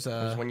 I was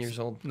 1 year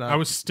old. No, I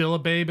was still a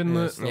babe in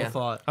the. still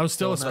thought. I was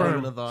still a not sperm.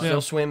 even a thought. Yeah.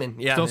 Still swimming.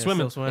 Yeah, Still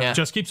swimming. Yeah.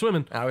 Just keep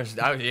swimming. I was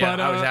But,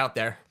 I was out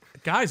there.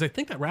 Guys, I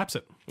think that wraps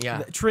it.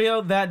 Yeah.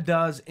 Trio, that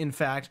does in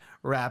fact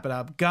wrap it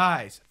up.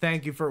 Guys,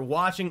 thank you for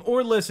watching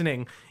or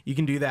listening. You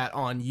can do that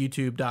on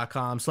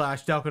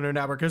youtube.com/Delco Nerd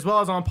Network, as well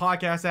as on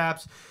podcast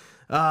apps,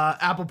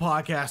 Apple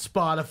Podcasts,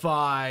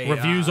 Spotify.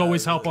 Reviews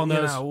always help on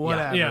those.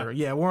 Whatever.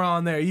 Yeah, we're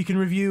on there. You can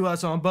review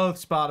us on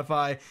both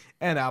Spotify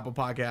and Apple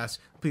Podcasts.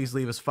 Please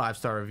leave us a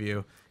 5-star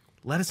review.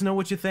 Let us know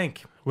what you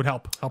think. Would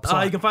help. Help us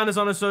out. You can find us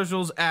on our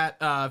socials at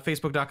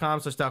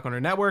facebook.com/Delco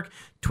Nerd Network,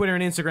 Twitter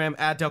and Instagram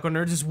at Delco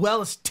Nerds, as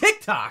well as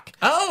TikTok.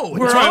 Oh,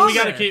 We're it's on. on We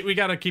gotta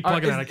there. keep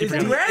plugging that. I keep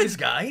forgetting. Congrats,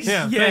 guys.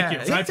 Yeah, Yeah,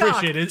 thank you. I TikTok.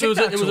 appreciate it.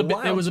 TikTok's a It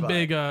wild was a spot.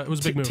 big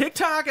move.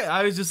 TikTok,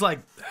 I was just like,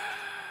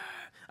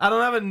 I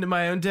don't have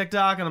my own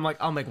TikTok, and I'm like,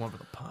 I'll make one for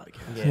the podcast.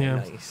 Yeah.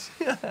 Nice.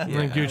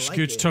 And Gooch, like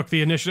Gooch it. took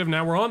the initiative.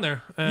 Now we're on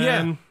there.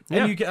 And,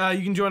 And you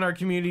can join our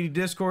community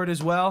Discord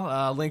as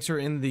well. Links are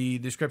in the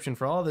description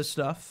for all this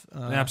stuff.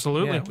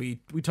 Absolutely. Yeah,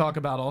 we talk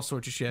about all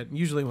sorts of shit.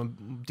 Usually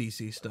when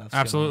DC stuff.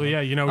 Absolutely,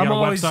 yeah. You know, we I'm got a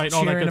always website,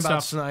 all that cheering good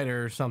about stuff.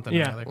 Snyder or something.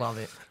 Yeah. or other. Love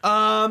it.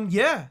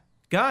 Yeah,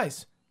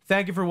 guys,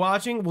 thank you for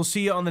watching. We'll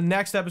see you on the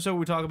next episode where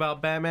we talk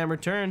about Batman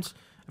Returns.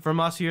 From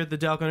us here at the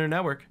Delco Nerd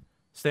Network,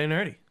 stay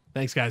nerdy.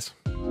 Thanks, guys.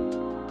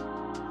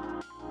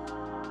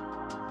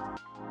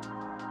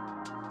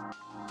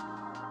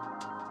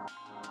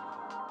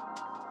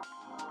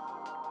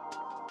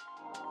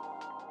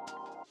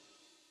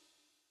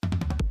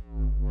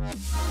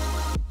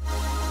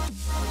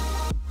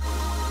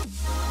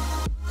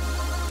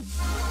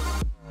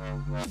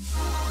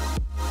 Right.